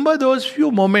remember those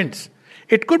few moments.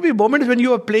 It could be moments when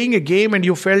you were playing a game and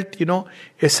you felt,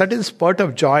 a certain spurt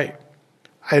of joy.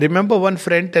 I remember one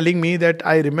friend telling me that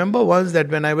I remember once that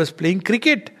when I was playing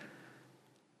cricket,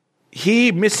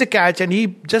 he missed a catch and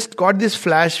he just got this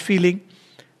flash feeling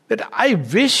that I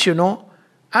wish,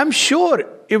 I'm sure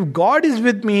if God is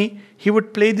with me, he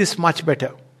would play this much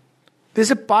better.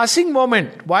 There's a passing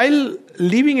moment while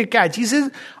leaving a catch. He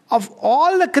says, of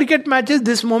all the cricket matches,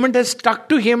 this moment has stuck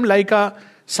to him like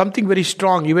something very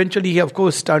strong. Eventually, he of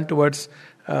course turned towards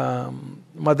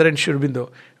Mother and Sri Aurobindo.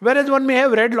 Whereas one may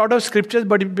have read a lot of scriptures,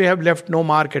 but it may have left no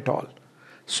mark at all.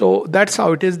 So that's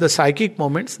how it is, the psychic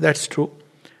moments, that's true.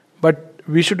 But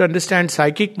we should understand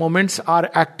psychic moments are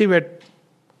active at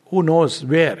who knows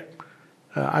where.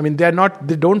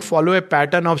 They don't follow a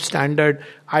pattern of standard,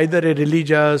 either a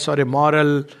religious or a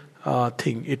moral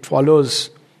thing. It follows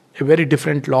a very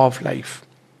different law of life.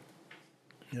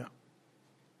 Yeah.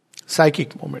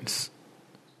 Psychic moments.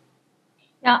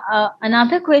 Yeah,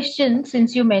 another question,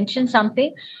 since you mentioned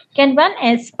something, can one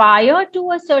aspire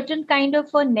to a certain kind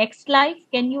of a next life?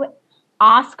 Can you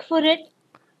ask for it?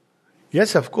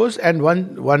 Yes, of course, and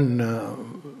one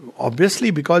obviously,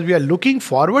 because we are looking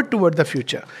forward toward the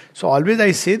future. So always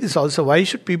I say this also, why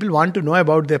should people want to know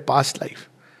about their past life?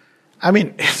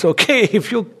 It's okay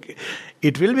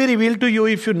it will be revealed to you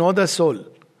if you know the soul.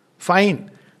 Fine.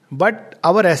 But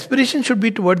our aspiration should be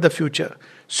toward the future.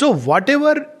 So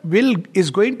whatever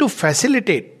is going to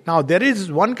facilitate. Now there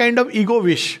is one kind of ego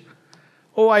wish.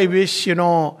 Oh, I wish,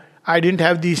 I didn't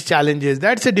have these challenges.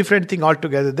 That's a different thing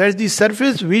altogether. That's the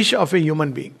surface wish of a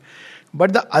human being.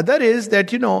 But the other is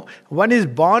that, one is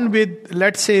born with,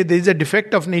 let's say, there is a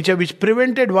defect of nature which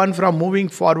prevented one from moving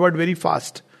forward very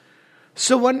fast.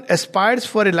 So one aspires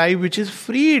for a life which is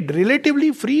freed,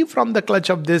 relatively free from the clutch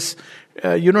of this,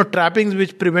 trappings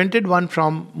which prevented one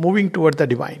from moving toward the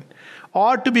divine.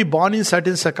 Or to be born in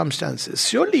certain circumstances.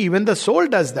 Surely even the soul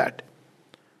does that.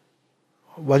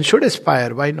 One should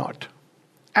aspire, why not?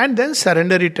 And then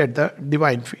surrender it at the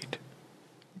divine feet.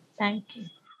 Thank you.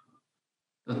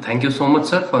 So thank you so much,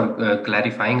 sir, for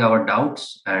clarifying our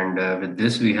doubts. And with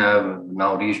this, we have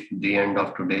now reached the end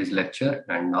of today's lecture.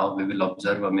 And now we will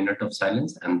observe a minute of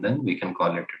silence and then we can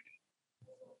call it a day.